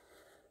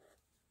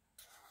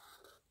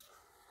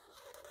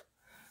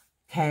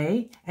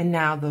 Okay, and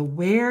now the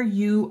where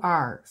you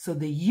are. So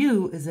the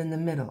U is in the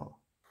middle.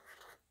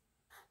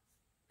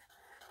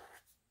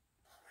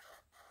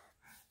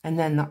 And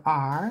then the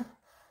R.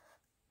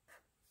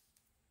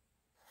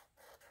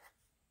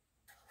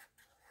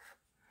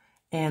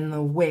 And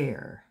the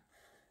where.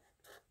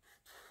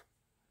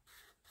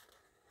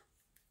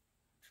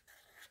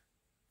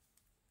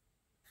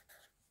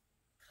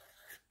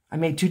 I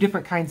made two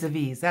different kinds of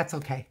E's. That's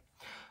okay.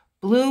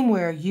 Bloom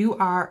where you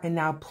are, and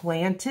now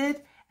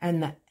planted,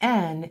 and the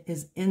N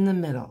is in the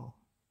middle.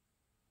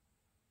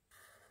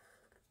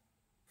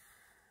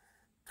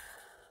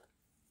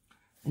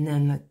 And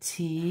then the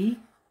T,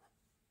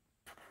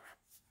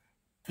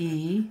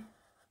 E,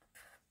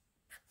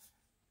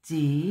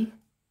 D,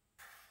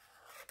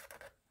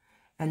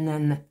 and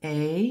then the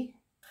A,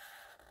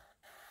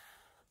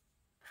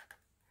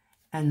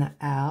 and the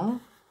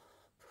L,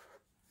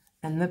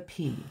 and the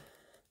P.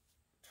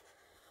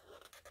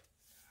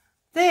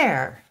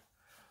 There.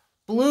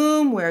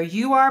 Bloom where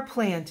you are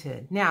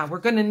planted. Now, we're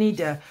going to need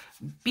to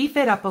beef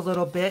it up a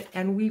little bit,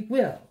 and we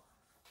will.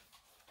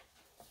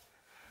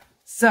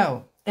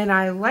 So, and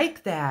I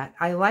like that.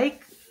 I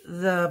like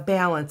the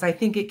balance. I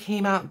think it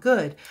came out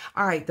good.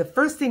 All right, the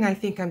first thing I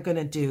think I'm going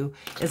to do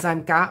is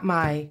I've got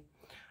my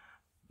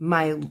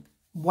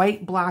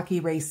white block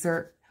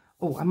eraser.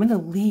 Oh, I'm going to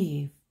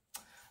leave.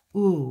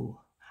 Ooh,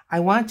 do I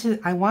want to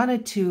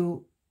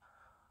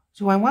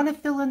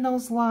fill in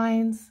those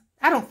lines?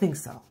 I don't think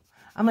so.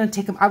 I'm going to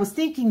take them. I was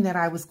thinking that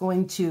I was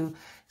going to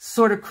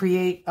sort of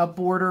create a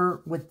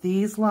border with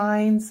these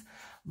lines,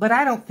 but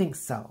I don't think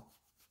so.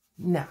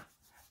 No.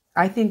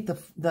 I think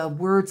the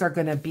words are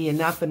going to be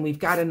enough, and we've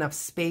got enough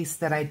space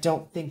that I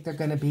don't think they're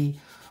going to be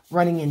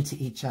running into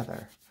each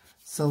other.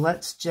 So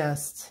let's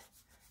just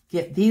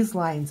get these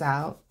lines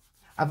out.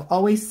 I've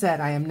always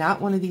said I am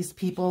not one of these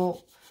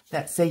people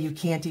that say you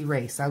can't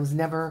erase. I was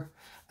never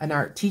an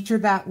art teacher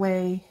that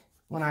way.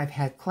 When I've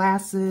had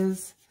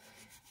classes,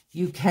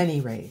 you can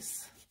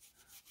erase.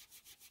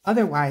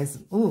 Otherwise,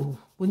 ooh,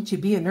 wouldn't you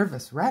be a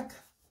nervous wreck?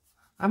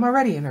 I'm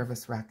already a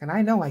nervous wreck, and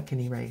I know I can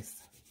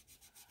erase.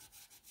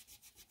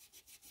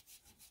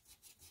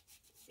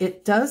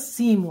 It does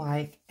seem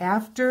like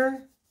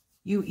after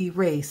you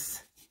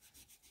erase,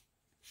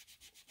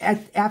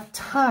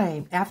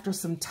 after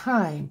some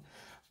time,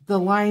 the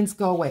lines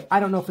go away. I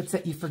don't know if it's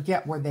that you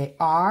forget where they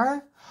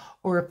are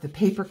or if the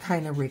paper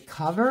kind of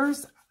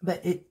recovers,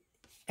 but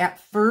at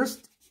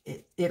first,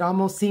 it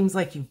almost seems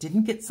like you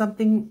didn't get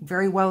something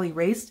very well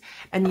erased,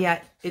 and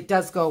yet it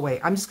does go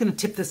away. I'm just going to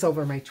tip this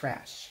over my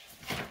trash.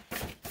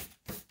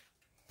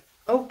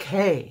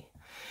 Okay,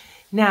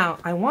 now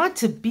I want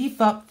to beef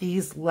up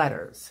these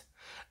letters.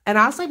 And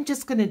all I'm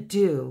just going to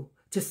do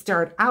to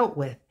start out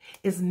with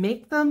is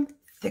make them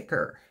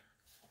thicker.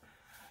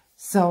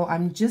 So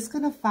I'm just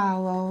going to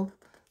follow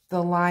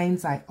the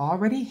lines I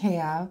already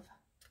have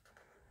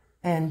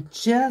and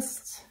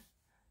just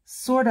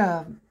sort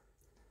of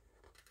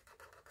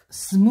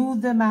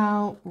smooth them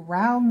out,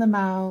 round them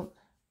out,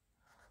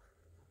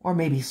 or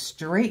maybe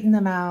straighten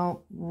them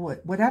out,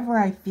 whatever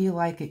I feel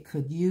like it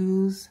could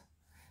use,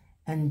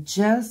 and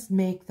just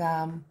make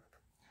them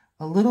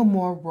a little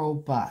more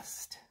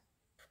robust.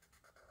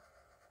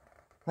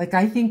 Like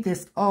I think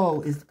this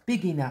O is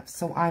big enough,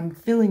 so I'm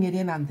filling it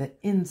in on the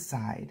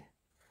inside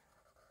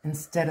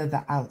instead of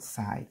the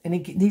outside. And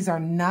again, these are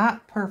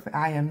not perfect.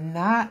 I am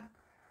not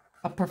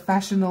a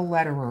professional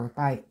letterer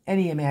by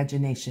any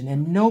imagination,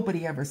 and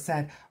nobody ever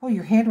said, oh,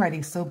 your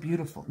handwriting's so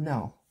beautiful.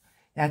 No,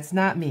 that's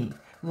not me.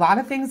 A lot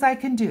of things I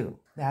can do.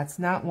 That's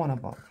not one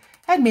of them.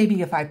 And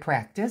maybe if I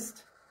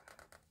practiced,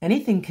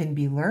 anything can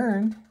be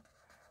learned.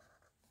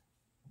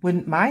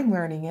 Wouldn't mind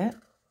learning it.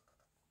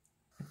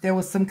 If there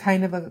was some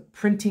kind of a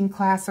printing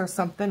class or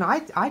something,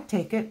 I'd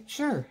take it,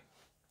 sure.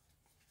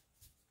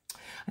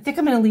 I think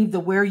I'm going to leave the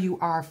where you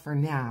are for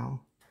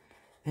now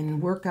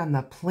and work on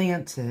the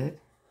planted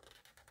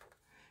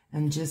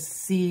and just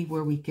see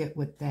where we get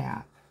with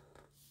that.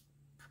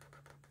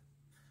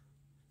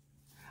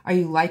 Are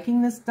you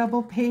liking this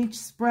double page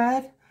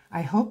spread?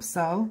 I hope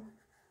so.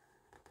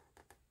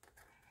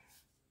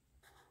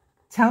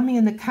 Tell me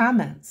in the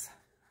comments,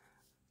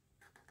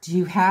 do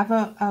you have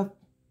a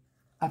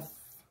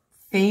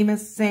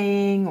famous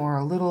saying or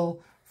a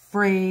little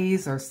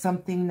phrase or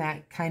something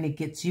that kind of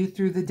gets you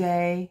through the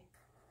day?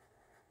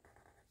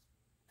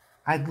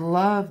 I'd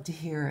love to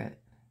hear it.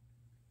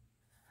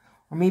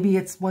 Or maybe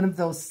it's one of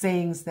those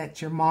sayings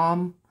that your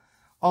mom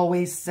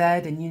always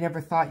said and you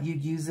never thought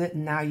you'd use it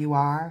and now you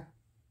are.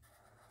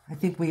 I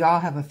think we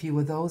all have a few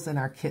of those in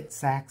our kit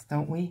sacks,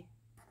 don't we?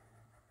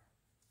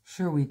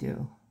 Sure we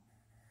do.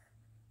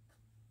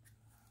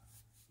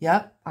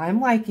 Yep, I'm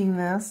liking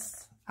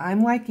this.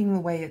 I'm liking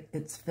the way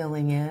it's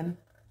filling in.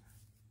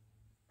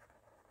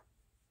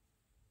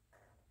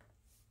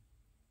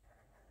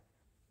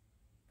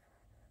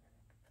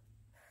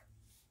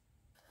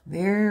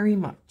 Very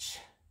much.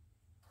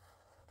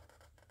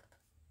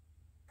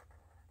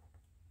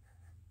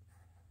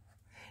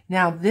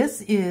 Now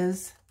this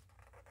is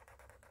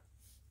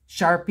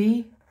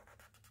Sharpie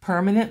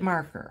permanent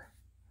marker,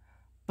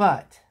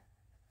 but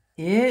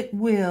it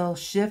will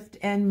shift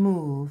and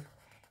move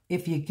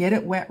if you get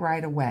it wet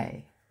right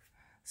away.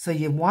 So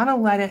you want to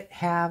let it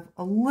have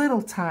a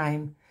little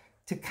time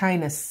to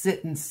kind of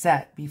sit and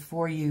set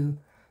before you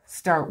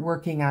start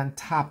working on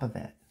top of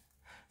it.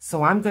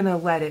 So I'm going to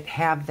let it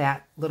have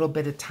that little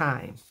bit of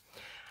time.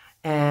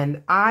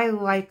 And I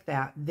like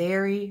that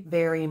very,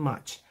 very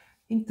much.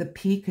 I think the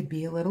P could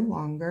be a little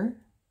longer.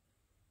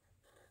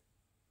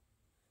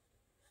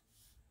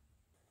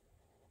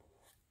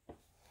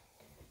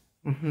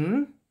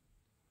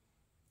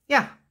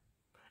 Yeah,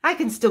 I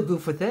can still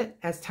goof with it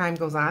as time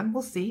goes on.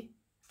 We'll see.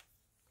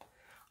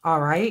 All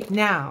right,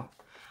 now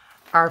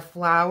our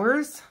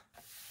flowers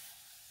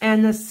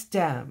and the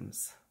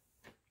stems.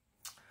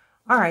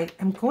 All right,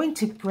 I'm going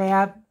to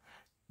grab,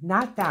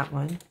 not that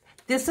one.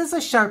 This is a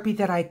Sharpie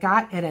that I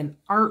got at an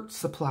art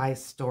supply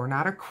store,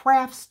 not a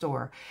craft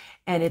store.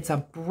 And it's a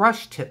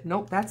brush tip.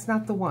 Nope, that's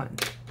not the one.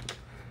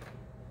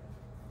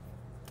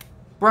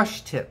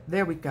 Brush tip,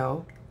 there we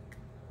go.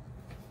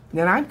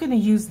 Then I'm going to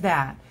use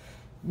that.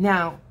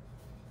 Now,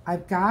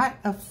 I've got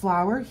a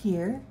flower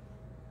here.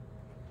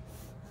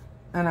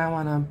 And I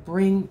want to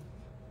bring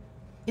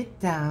it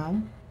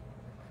down.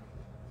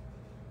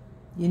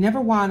 You never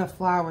want a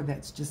flower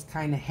that's just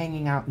kind of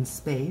hanging out in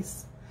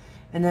space.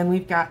 And then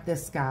we've got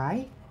this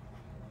guy.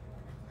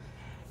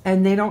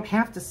 And they don't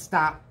have to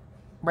stop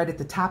right at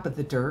the top of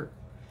the dirt.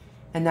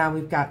 And now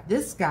we've got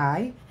this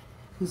guy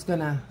who's going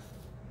to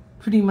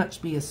pretty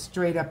much be a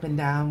straight up and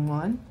down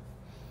one.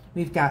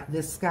 We've got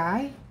this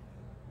guy.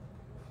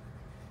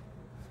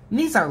 And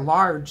these are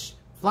large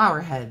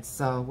flower heads,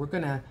 so we're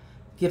going to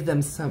give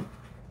them some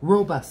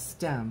robust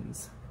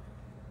stems.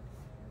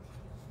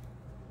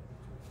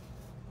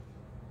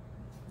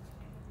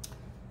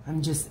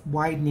 I'm just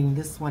widening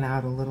this one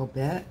out a little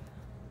bit.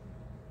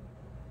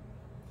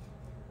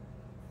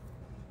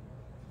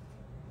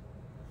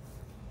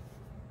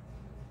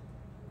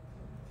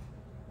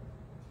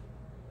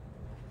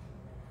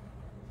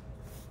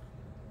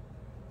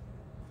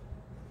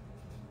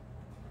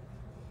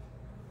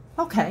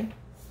 Okay,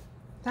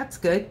 that's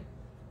good.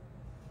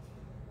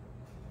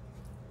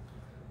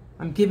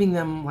 I'm giving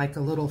them like a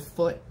little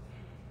foot.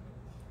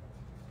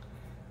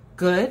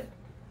 Good.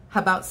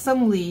 How about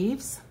some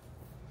leaves?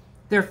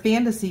 They're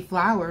fantasy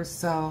flowers,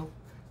 so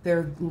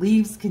their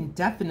leaves can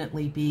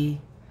definitely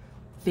be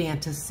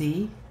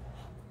fantasy.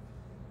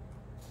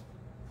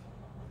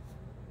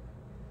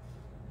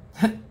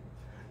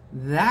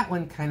 That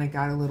one kind of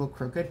got a little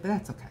crooked, but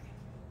that's okay.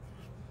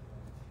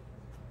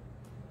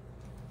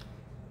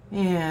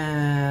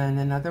 And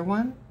another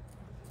one.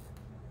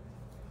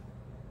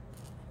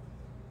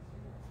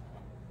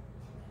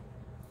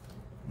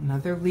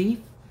 Another leaf.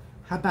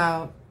 How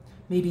about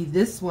maybe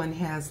this one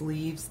has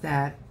leaves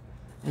that,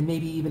 and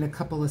maybe even a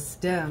couple of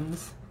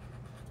stems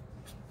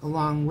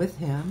along with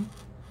him.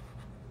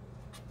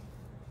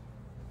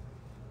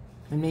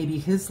 And maybe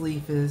his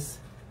leaf is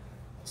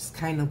just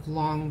kind of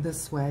long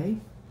this way.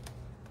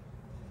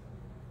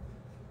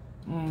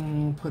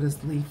 Put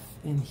his leaf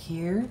in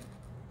here.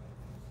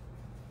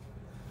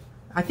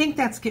 I think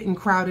that's getting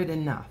crowded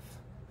enough.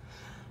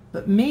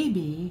 But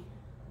maybe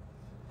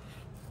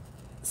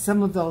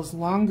some of those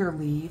longer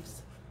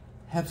leaves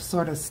have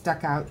sort of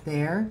stuck out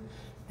there,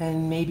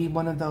 and maybe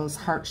one of those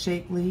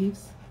heart-shaped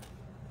leaves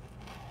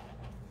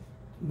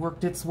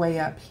worked its way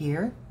up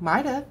here.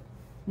 Might have.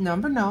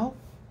 Never know.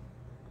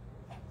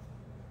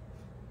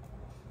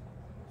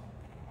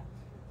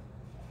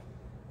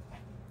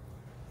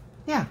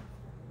 Yeah.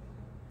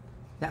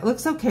 That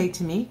looks okay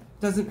to me.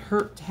 Doesn't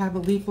hurt to have a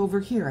leaf over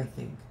here, I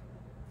think.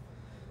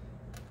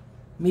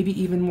 Maybe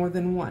even more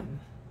than one.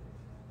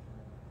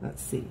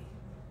 Let's see.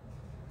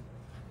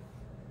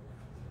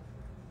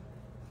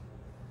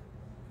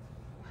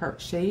 Heart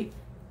shape.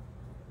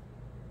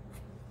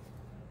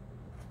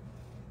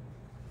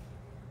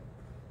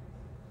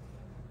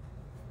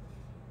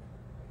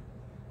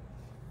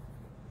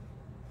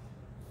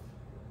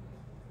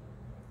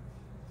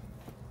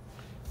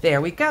 There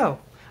we go.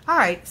 All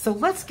right, so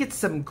let's get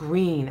some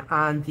green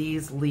on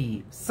these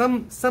leaves.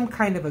 Some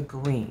kind of a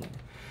green.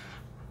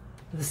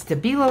 The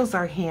Stabilos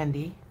are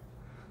handy.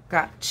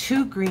 Got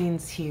 2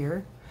 greens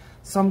here.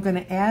 So I'm going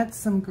to add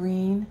some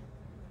green,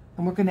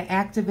 and we're going to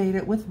activate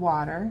it with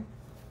water.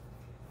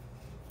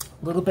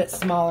 A little bit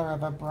smaller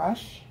of a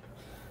brush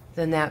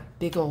than that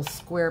big old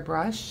square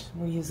brush.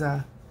 We'll use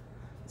a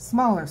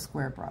smaller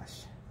square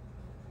brush.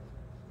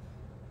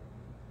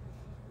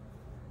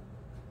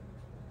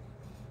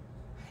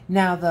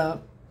 Now the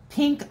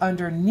pink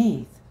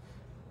underneath,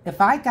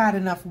 if I got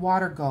enough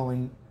water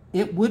going,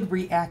 it would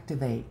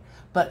reactivate.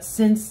 But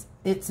since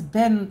it's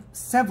been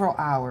several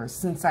hours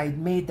since I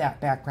made that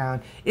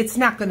background, it's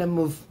not going to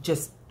move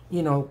just,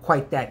 you know,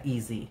 quite that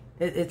easy.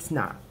 It's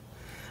not.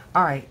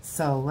 All right,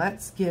 so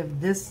let's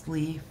give this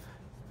leaf,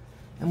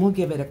 and we'll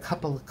give it a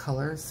couple of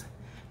colors.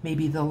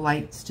 Maybe the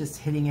light's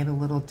just hitting it a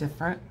little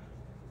different.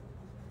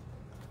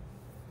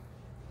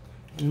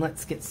 And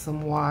let's get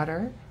some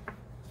water.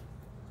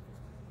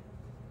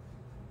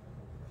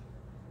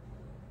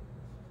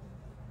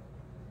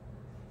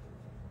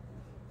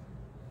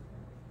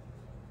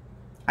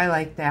 I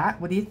like that.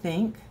 What do you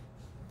think?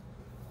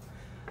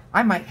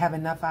 I might have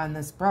enough on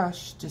this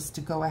brush just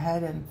to go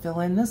ahead and fill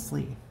in this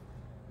leaf.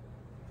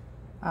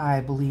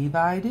 I believe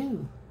I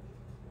do.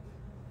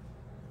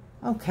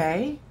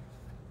 Okay.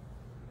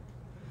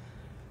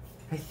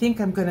 I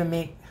think I'm going to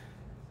make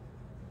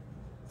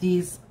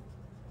these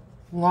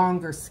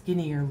longer,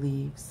 skinnier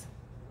leaves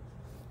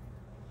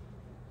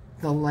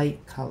the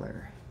light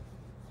color.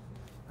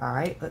 All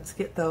right, let's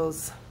get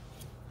those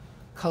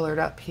colored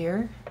up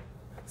here.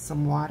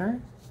 Some water.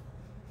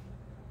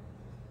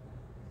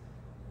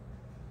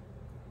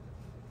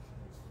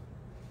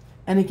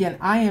 And again,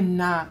 I am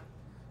not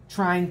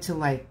trying to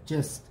like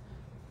just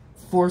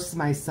force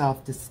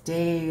myself to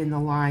stay in the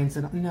lines.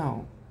 And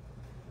no,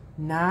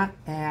 not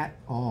at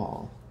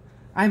all.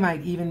 I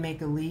might even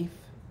make a leaf.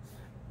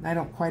 I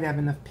don't quite have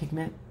enough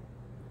pigment.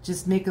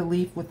 Just make a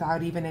leaf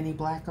without even any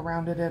black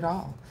around it at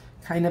all.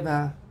 Kind of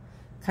a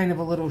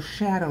little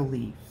shadow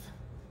leaf.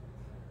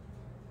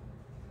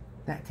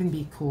 That can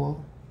be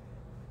cool.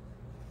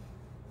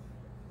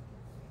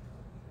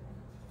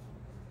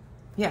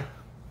 Yeah,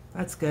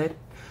 that's good.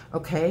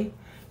 Okay,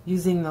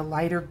 using the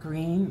lighter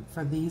green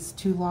for these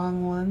 2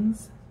 long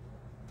ones.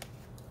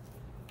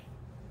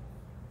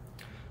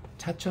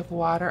 Touch of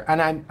water,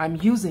 and I'm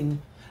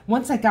using,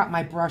 once I got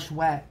my brush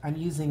wet, I'm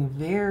using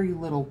very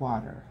little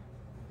water.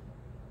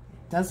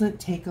 It doesn't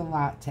take a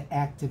lot to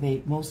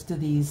activate most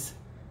of these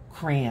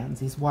crayons,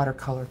 these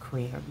watercolor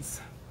crayons.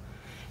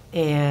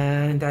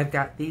 And I've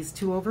got these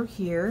 2 over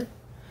here,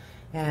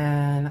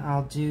 and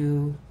I'll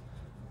do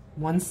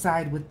one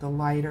side with the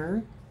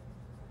lighter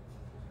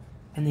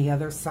and the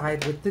other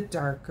side with the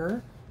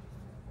darker.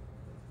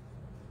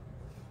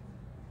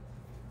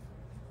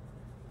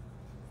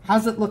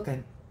 How's it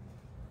looking?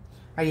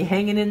 Are you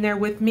hanging in there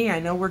with me?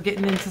 I know we're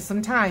getting into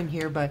some time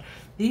here, but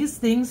these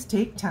things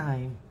take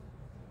time.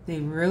 They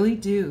really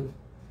do.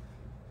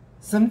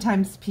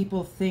 Sometimes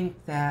people think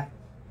that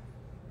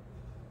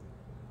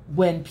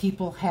when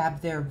people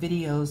have their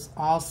videos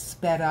all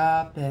sped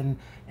up and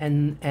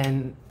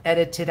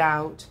edited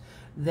out,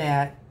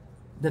 that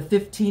the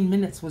 15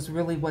 minutes was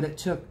really what it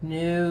took.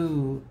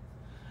 No.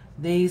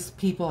 These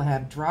people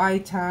have dry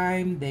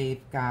time.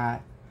 They've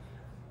got,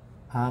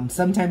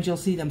 sometimes you'll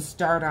see them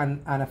start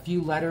on a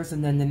few letters,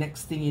 and then the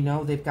next thing you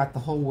know, they've got the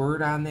whole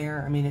word on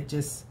there. I mean, it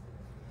just,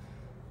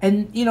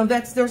 and you know,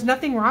 there's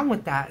nothing wrong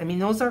with that. I mean,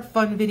 those are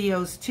fun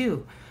videos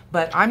too.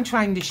 But I'm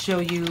trying to show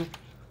you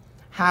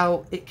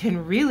how it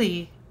can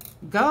really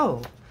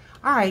go.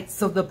 All right,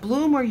 so the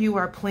bloom where you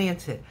are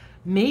planted.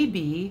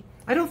 Maybe,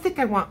 I don't think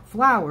I want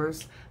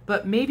flowers,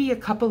 but maybe a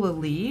couple of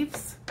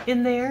leaves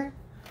in there.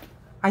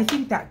 I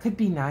think that could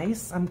be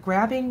nice. I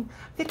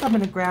think I'm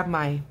going to grab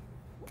my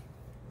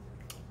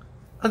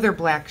other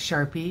black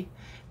Sharpie,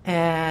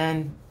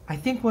 and I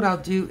think what I'll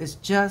do is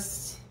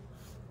just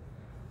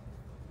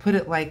put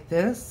it like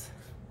this,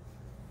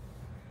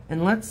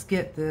 and let's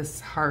get this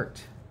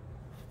heart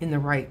in the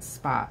right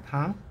spot,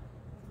 huh?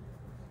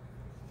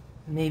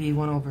 Maybe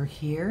one over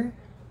here.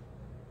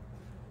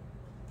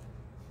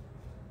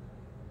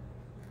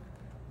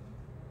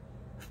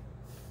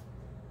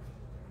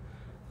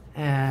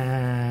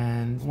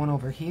 And one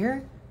over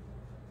here.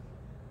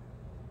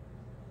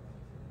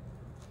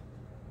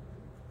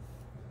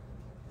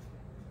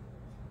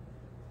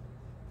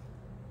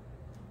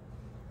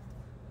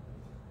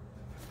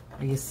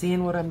 Are you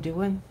seeing what I'm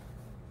doing?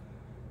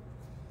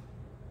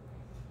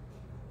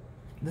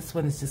 This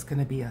one is just going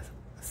to be a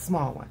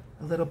small one,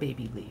 a little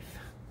baby leaf.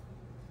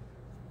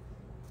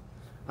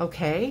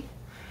 Okay,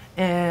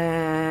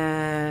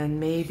 and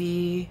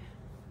maybe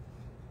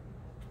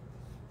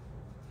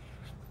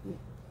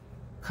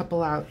a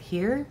couple out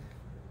here.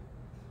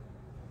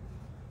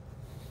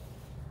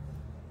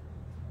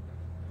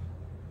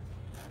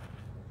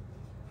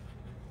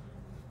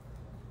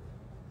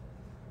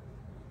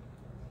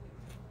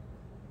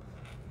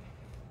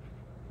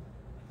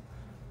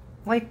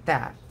 Like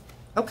that.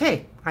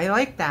 Okay, I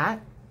like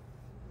that.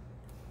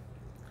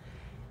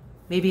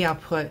 Maybe I'll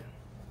put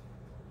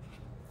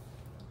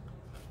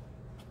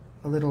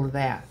a little of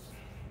that.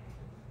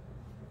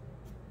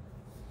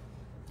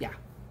 Yeah,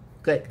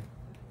 good.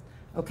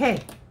 Okay, a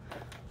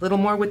little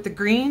more with the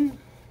green.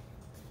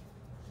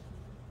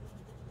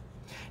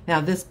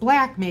 Now this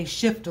black may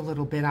shift a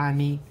little bit on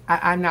me.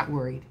 I'm not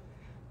worried.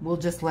 We'll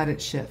just let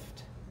it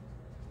shift.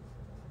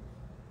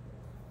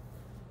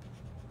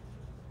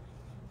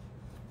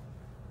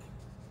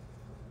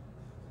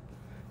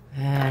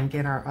 And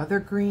get our other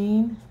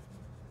green.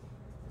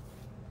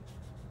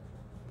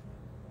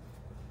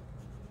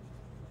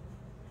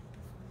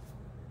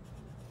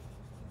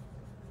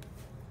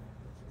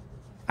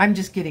 I'm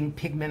just getting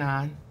pigment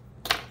on.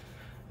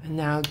 And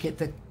now get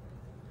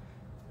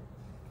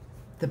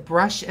the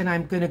brush, and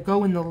I'm going to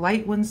go in the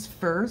light ones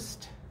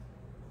first.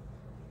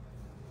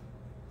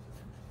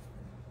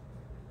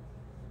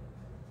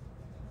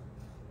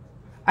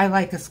 I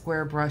like a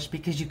square brush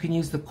because you can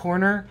use the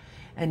corner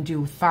and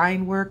do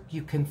fine work.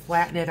 You can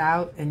flatten it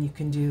out, and you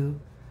can do,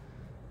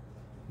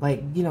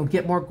 like, you know,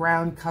 get more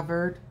ground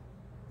covered.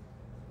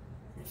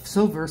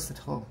 So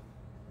versatile.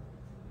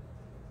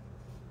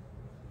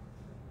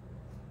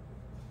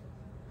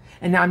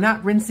 And now I'm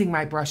not rinsing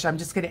my brush. I'm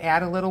just going to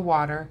add a little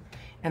water,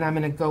 and I'm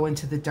going to go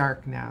into the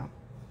dark now.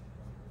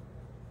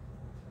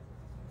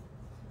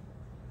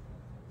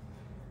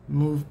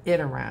 Move it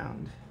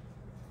around.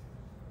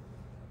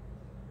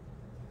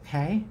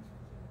 Okay.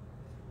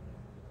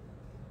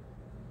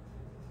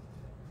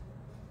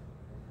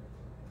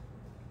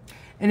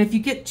 And if you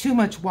get too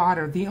much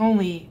water, the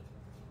only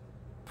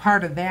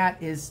part of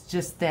that is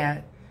just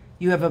that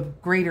you have a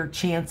greater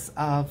chance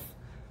of,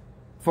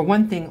 for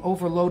one thing,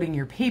 overloading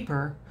your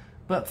paper,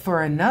 but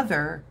for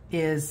another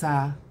is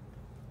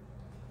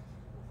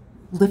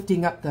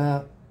lifting up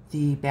the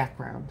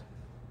background.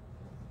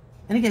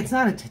 And again, it's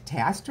not a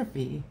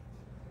catastrophe,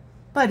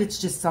 but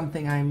it's just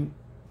something I'm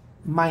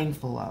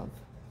mindful of.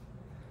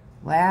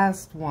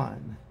 Last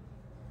one.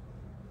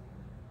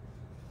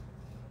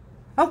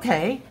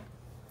 Okay,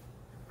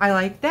 I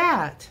like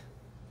that.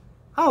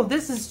 Oh,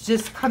 this is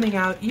just coming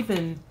out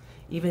even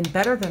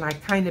better than I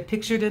kind of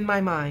pictured in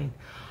my mind.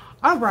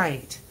 All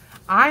right,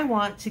 I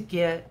want to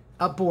get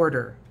a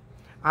border.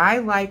 I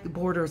like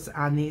borders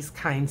on these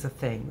kinds of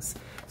things.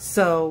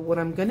 So what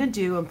I'm going to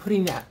do, I'm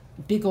putting that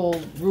big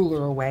old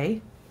ruler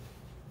away.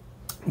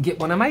 Get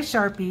one of my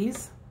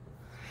Sharpies.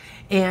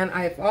 And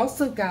I've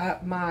also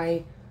got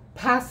my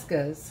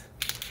Poscas.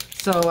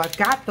 So I've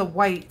got the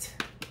white,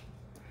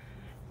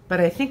 but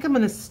I think I'm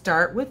going to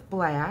start with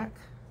black.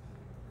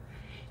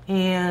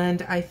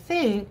 And I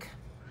think,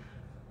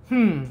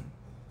 I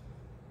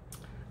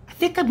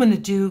think I'm going to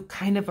do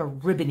kind of a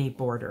ribbony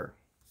border.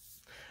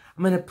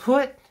 I'm going to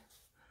put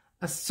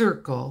a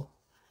circle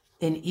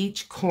in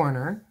each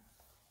corner,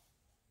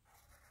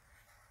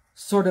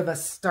 sort of a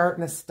start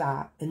and a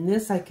stop. And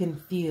this I can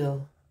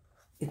feel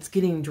it's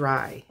getting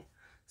dry.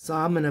 So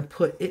I'm going to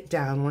put it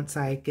down once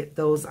I get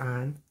those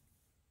on.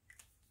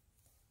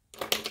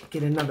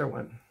 Get another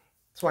one.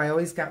 So I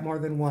always got more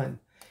than one.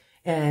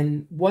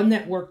 And one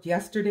that worked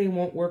yesterday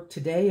won't work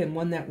today, and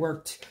one that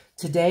worked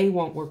today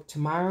won't work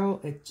tomorrow.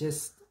 It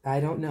just, I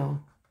don't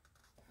know.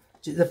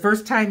 The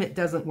first time it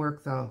doesn't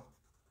work though,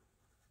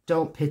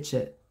 don't pitch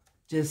it.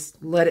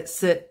 Just let it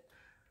sit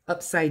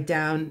upside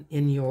down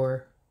in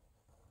your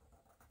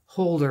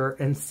holder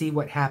and see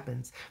what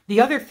happens. The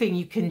other thing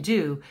you can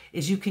do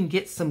is you can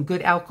get some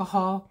good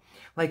alcohol,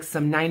 like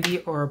some 90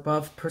 or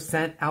above %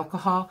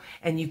 alcohol,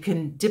 and you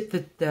can dip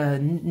the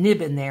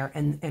nib in there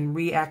and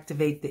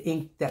reactivate the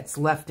ink that's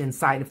left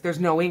inside. If there's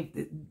no ink,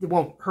 it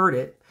won't hurt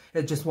it.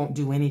 It just won't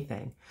do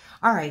anything.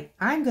 All right,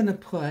 I'm going to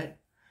put,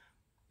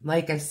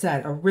 like I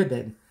said, a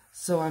ribbon.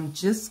 So I'm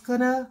just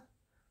going to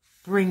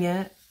bring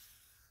it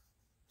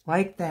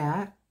like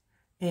that,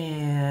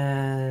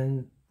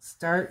 and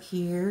start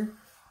here,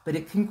 but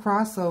it can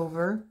cross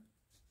over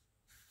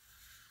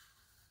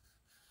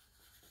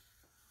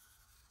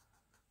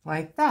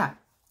like that.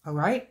 All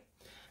right,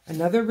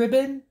 another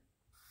ribbon.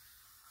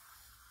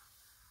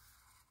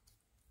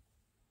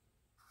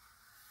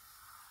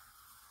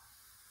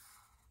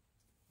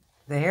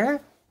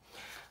 There.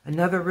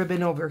 Another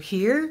ribbon over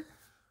here.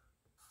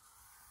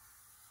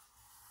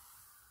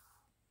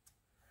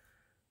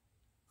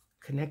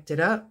 Connect it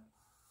up.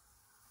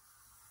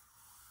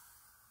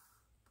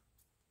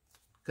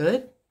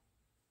 Good.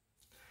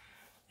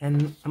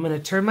 And I'm going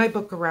to turn my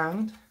book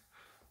around.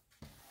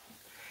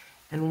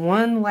 And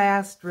one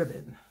last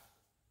ribbon.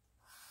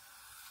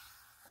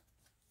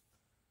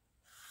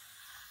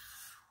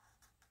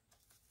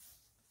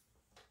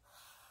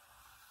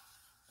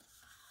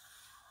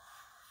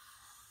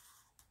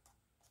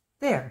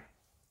 There.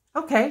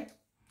 Okay.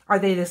 Are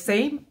they the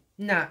same?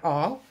 Not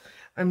all.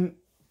 I'm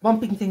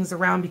bumping things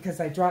around because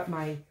I dropped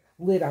my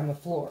lid on the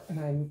floor and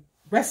I'm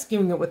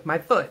rescuing it with my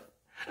foot.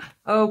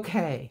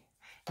 Okay.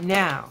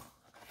 Now,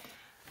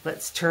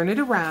 let's turn it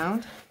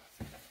around.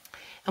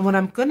 And what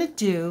I'm going to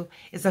do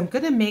is I'm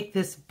going to make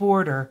this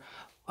border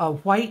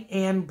white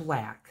and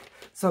black.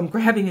 So I'm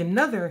grabbing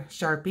another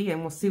Sharpie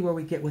and we'll see where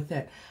we get with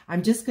it.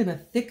 I'm just going to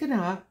thicken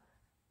up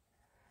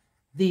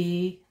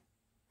the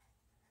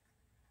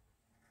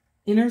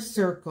inner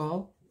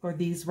circle, or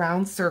these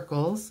round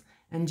circles,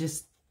 and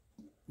just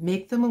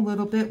make them a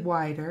little bit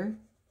wider.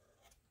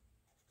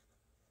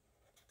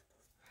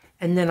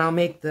 And then I'll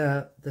make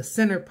the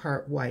center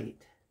part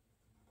white.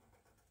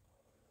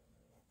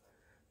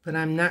 But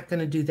I'm not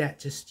going to do that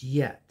just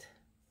yet.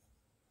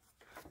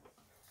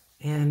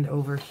 And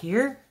over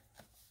here,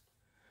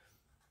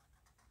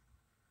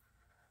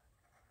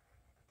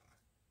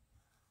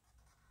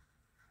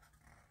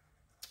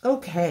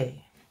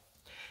 okay,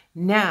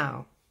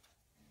 now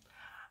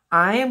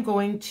I am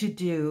going to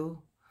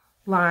do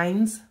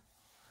lines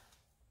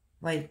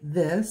like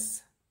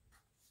this,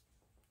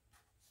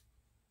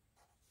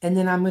 and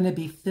then I'm going to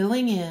be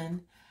filling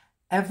in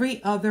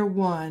every other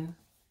one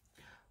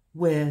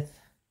with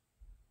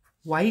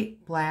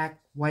white,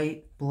 black,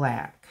 white,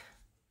 black.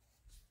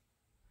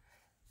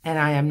 And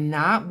I am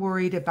not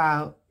worried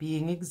about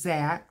being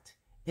exact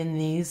in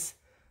these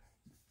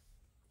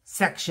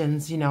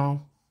sections, you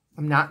know.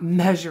 I'm not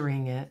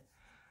measuring it,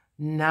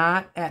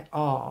 not at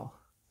all.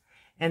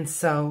 And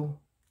so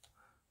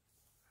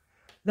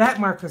that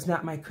marker's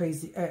not my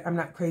crazy, I'm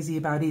not crazy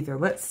about either.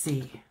 Let's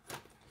see.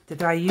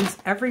 Did I use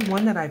every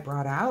one that I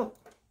brought out?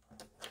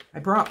 I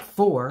brought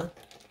 4.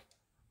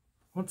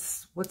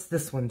 What's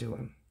this one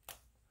doing?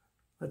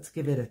 Let's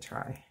give it a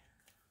try.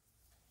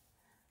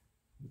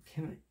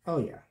 Oh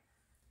yeah.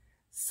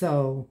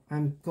 So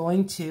I'm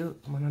going to,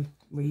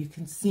 where you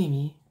can see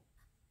me,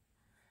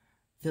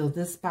 fill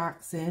this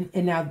box in.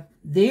 And now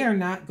they are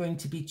not going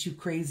to be too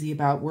crazy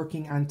about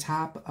working on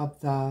top of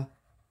the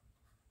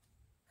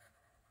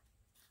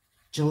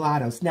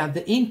gelatos. Now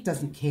the ink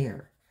doesn't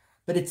care,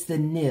 but it's the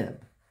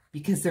nib,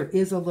 because there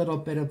is a little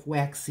bit of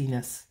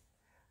waxiness,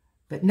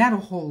 but not a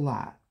whole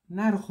lot,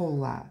 not a whole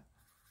lot.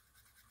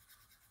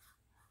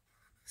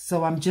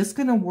 So I'm just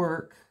going to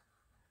work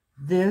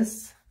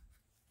this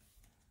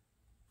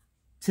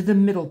to the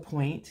middle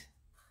point,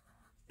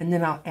 and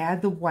then I'll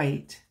add the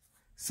white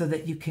so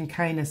that you can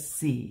kind of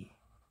see.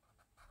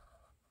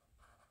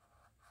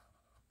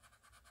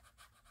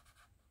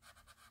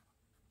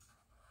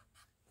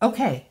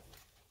 Okay,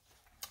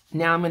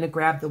 now I'm going to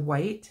grab the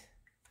white.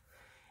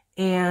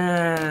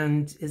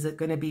 And is it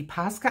going to be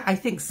Posca? I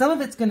think some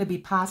of it's going to be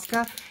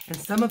Posca and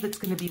some of it's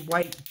going to be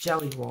white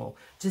jelly roll,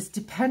 just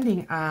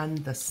depending on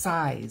the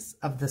size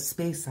of the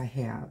space I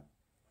have.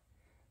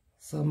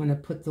 So I'm going to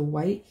put the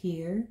white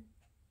here.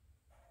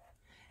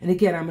 And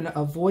again, I'm going to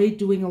avoid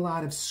doing a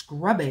lot of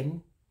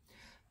scrubbing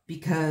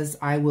because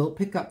I will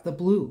pick up the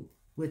blue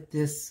with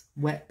this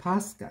wet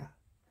Posca.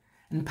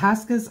 And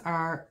Poscas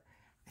are,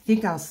 I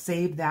think I'll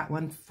save that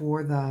one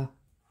for the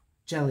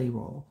jelly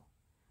roll.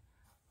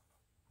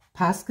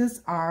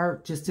 Poscas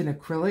are just an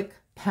acrylic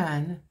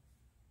pen.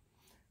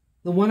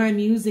 The one I'm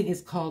using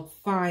is called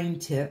Fine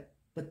Tip,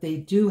 but they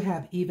do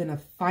have even a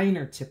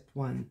finer tip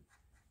one.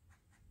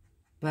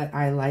 But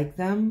I like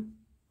them.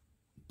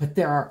 But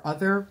there are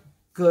other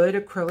good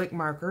acrylic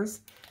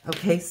markers.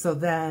 Okay, so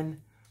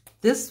then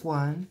this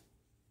one,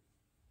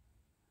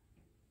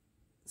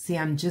 see,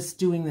 I'm just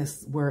doing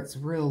this where it's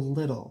real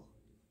little.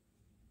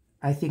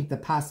 I think the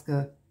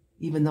Posca,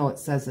 even though it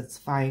says it's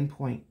fine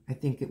point, I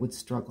think it would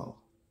struggle.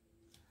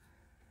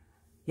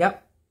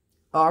 Yep.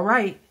 All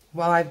right.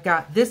 Well, I've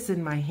got this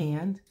in my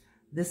hand.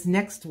 This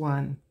next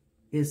one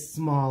is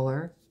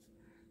smaller,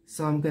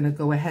 so I'm going to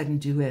go ahead and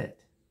do it.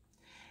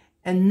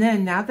 And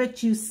then now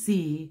that you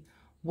see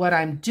what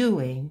I'm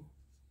doing,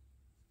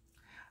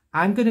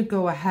 I'm going to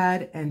go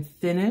ahead and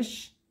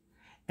finish,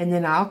 and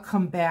then I'll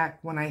come back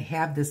when I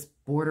have this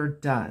border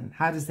done.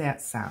 How does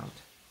that sound?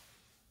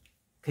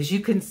 Because you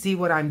can see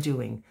what I'm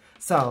doing.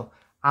 So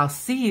I'll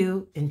see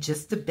you in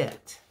just a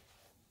bit.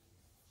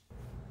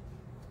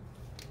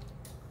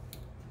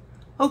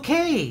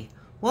 Okay,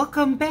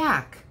 welcome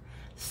back.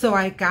 So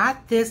I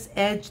got this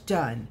edge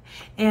done,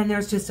 and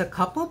there's just a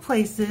couple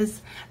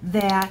places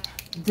that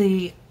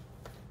the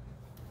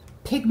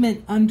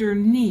pigment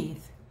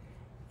underneath,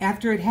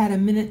 after it had a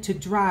minute to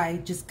dry,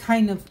 just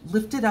kind of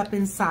lifted up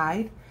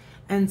inside.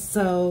 And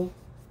so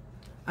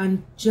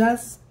I'm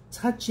just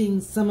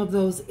touching some of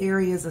those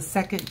areas a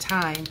second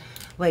time.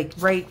 Like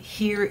right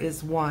here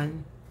is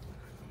one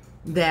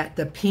that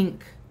the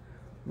pink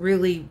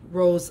really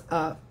rose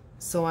up.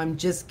 So I'm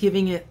just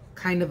giving it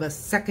kind of a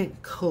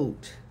second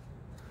coat.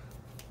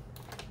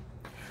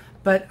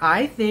 But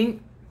I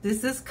think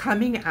this is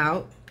coming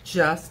out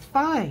just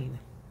fine.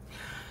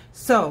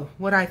 So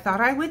what I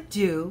thought I would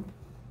do,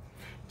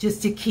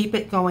 just to keep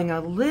it going a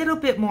little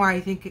bit more,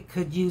 I think it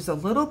could use a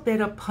little bit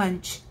of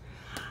punch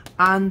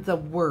on the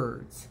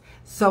words.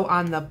 So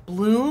on the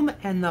bloom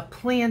and the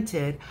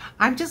planted,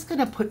 I'm just going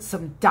to put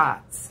some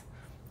dots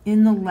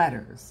in the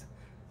letters,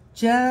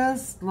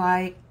 just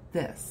like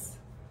this.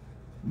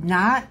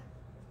 Not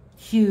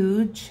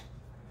huge,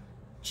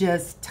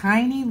 just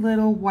tiny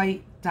little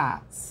white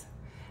dots.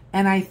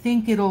 And I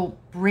think it'll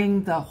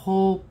bring the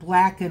whole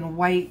black and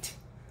white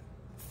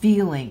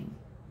feeling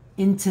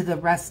into the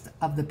rest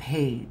of the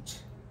page.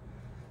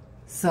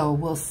 So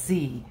we'll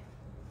see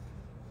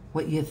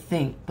what you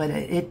think, but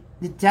it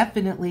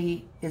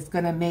definitely is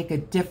going to make a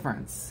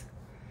difference.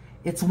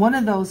 It's one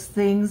of those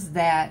things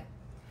that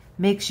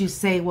makes you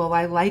say, well,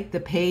 I like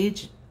the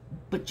page,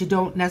 but you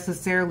don't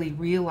necessarily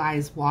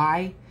realize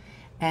why.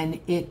 And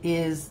it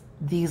is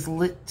these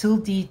little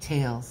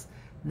details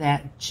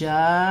that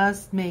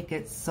just make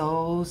it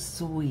so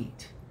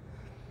sweet.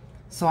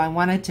 So I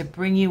wanted to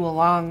bring you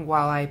along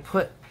while I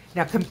put,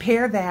 now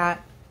compare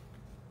that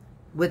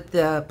with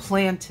the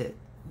planted.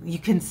 You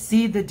can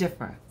see the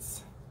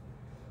difference.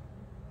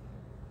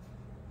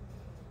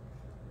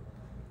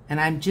 And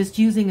I'm just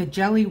using a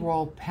Jelly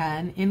Roll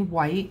pen in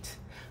white.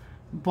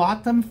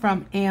 Bought them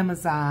from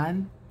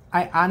Amazon.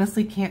 I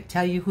honestly can't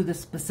tell you who the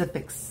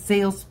specific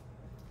sales,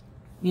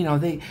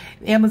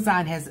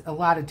 Amazon has a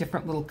lot of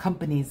different little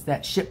companies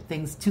that ship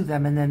things to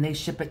them, and then they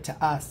ship it to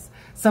us.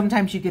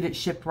 Sometimes you get it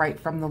shipped right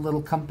from the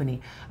little company.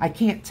 I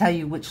can't tell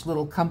you which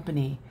little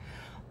company,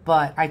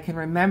 but I can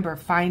remember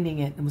finding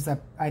it. It was,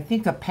 I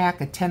think, a pack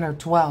of 10 or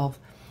 12,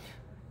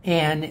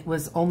 and it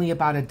was only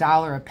about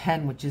 $1 a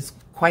pen, which is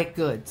quite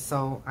good.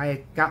 So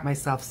I got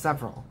myself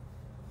several.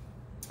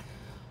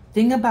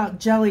 Thing about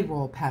Jelly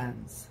Roll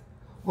pens,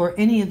 or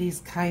any of these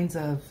kinds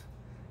of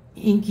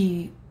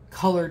inky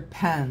colored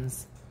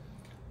pens,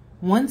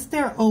 once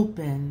they're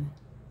open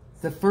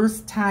the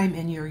first time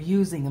and you're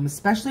using them,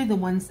 especially the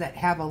ones that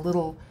have a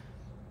little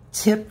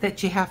tip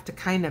that you have to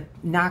kind of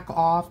knock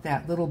off,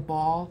 that little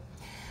ball,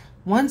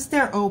 once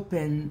they're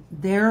open,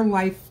 their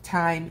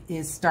lifetime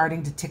is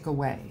starting to tick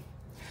away.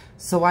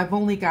 So I've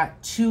only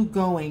got 2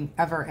 going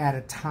ever at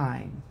a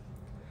time.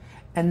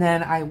 And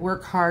then I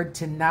work hard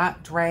to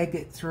not drag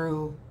it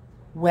through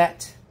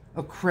wet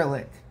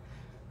acrylic,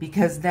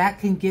 because that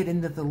can get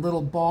into the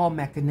little ball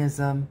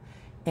mechanism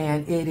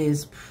and it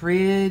is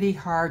pretty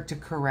hard to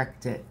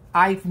correct it.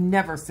 I've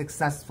never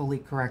successfully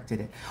corrected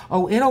it.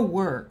 Oh, it'll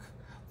work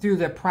through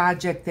the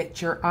project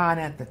that you're on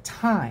at the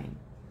time.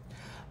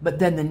 But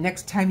then the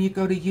next time you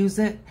go to use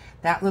it,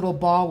 that little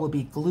ball will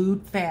be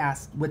glued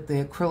fast with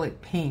the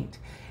acrylic paint.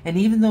 And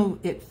even though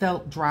it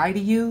felt dry to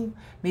you,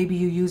 maybe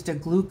you used a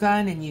glue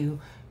gun and you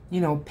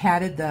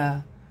patted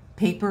the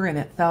paper and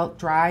it felt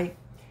dry,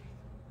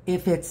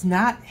 if it's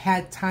not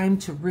had time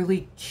to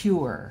really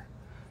cure,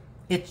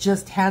 it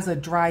just has a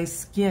dry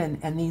skin,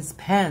 and these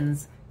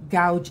pens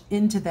gouge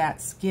into that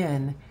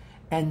skin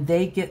and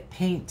they get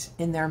paint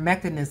in their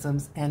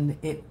mechanisms, and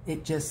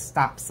it just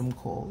stops them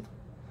cold.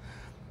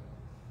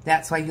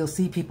 That's why you'll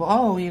see people,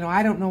 oh,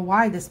 I don't know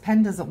why this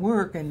pen doesn't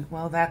work. And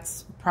well,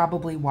 that's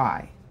probably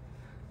why.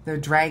 They're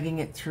dragging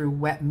it through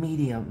wet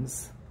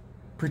mediums,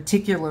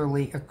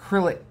 particularly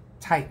acrylic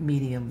type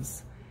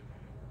mediums.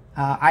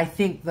 I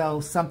think,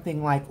 though,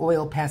 something like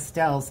oil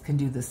pastels can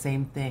do the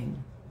same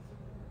thing.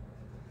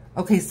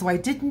 Okay, so I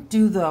didn't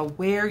do the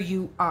where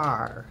you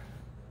are.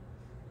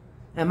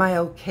 Am I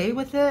okay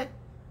with it?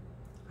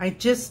 I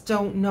just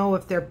don't know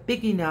if they're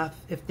big enough,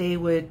 if they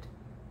would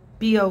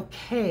be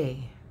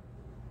okay.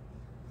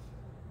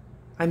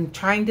 I'm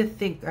trying to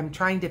think, I'm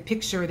trying to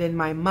picture it in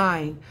my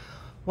mind,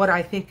 what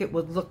I think it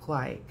would look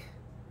like.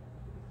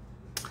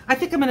 I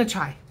think I'm going to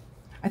try.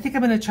 I think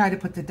I'm going to try to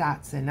put the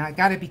dots in. Now, I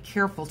got to be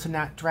careful to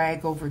not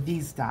drag over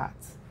these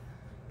dots.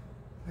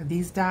 Are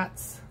these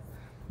dots?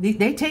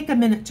 They take a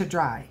minute to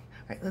dry.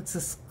 All right, let's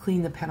just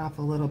clean the pen off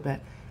a little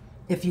bit.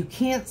 If you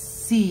can't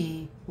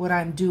see what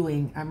I'm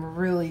doing, I'm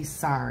really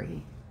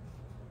sorry.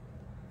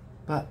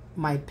 But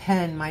my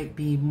pen might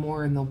be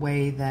more in the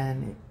way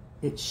than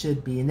it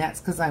should be. And that's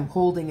because I'm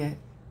holding it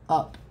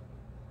up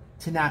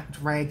to not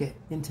drag it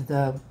into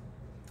the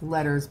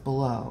letters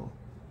below.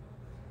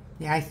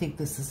 Yeah, I think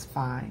this is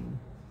fine.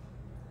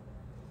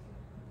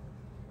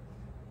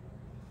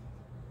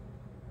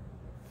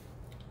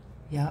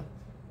 Yep.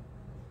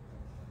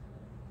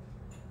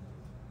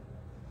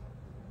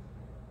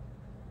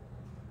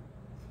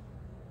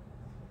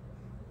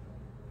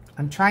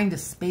 I'm trying to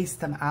space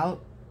them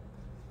out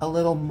a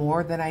little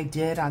more than I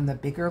did on the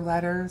bigger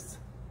letters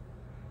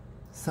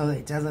so that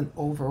it doesn't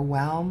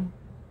overwhelm.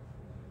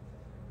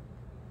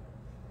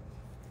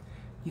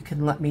 You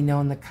can let me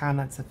know in the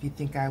comments if you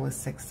think I was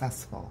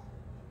successful.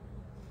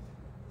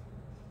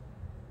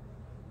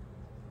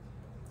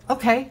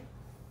 Okay.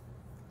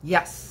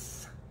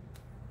 Yes.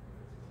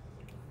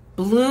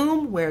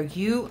 Bloom where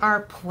you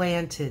are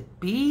planted.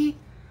 Be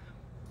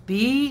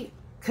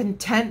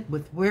content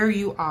with where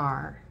you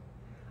are.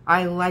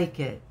 I like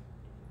it.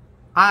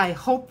 I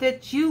hope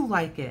that you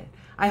like it.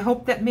 I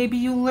hope that maybe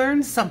you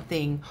learned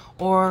something,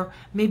 or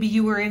maybe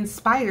you were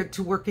inspired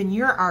to work in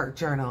your art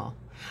journal.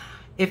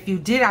 If you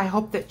did, I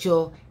hope that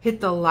you'll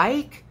hit the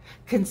like,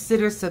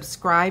 consider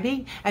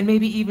subscribing, and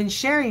maybe even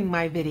sharing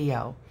my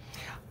video.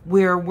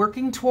 We're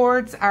working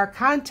towards our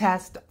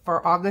contest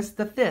for August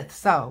the 5th,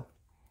 so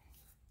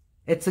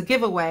it's a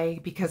giveaway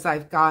because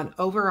I've gone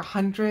over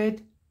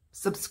 100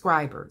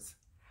 subscribers.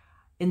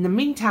 In the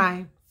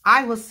meantime,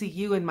 I will see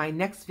you in my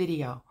next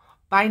video.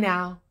 Bye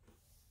now.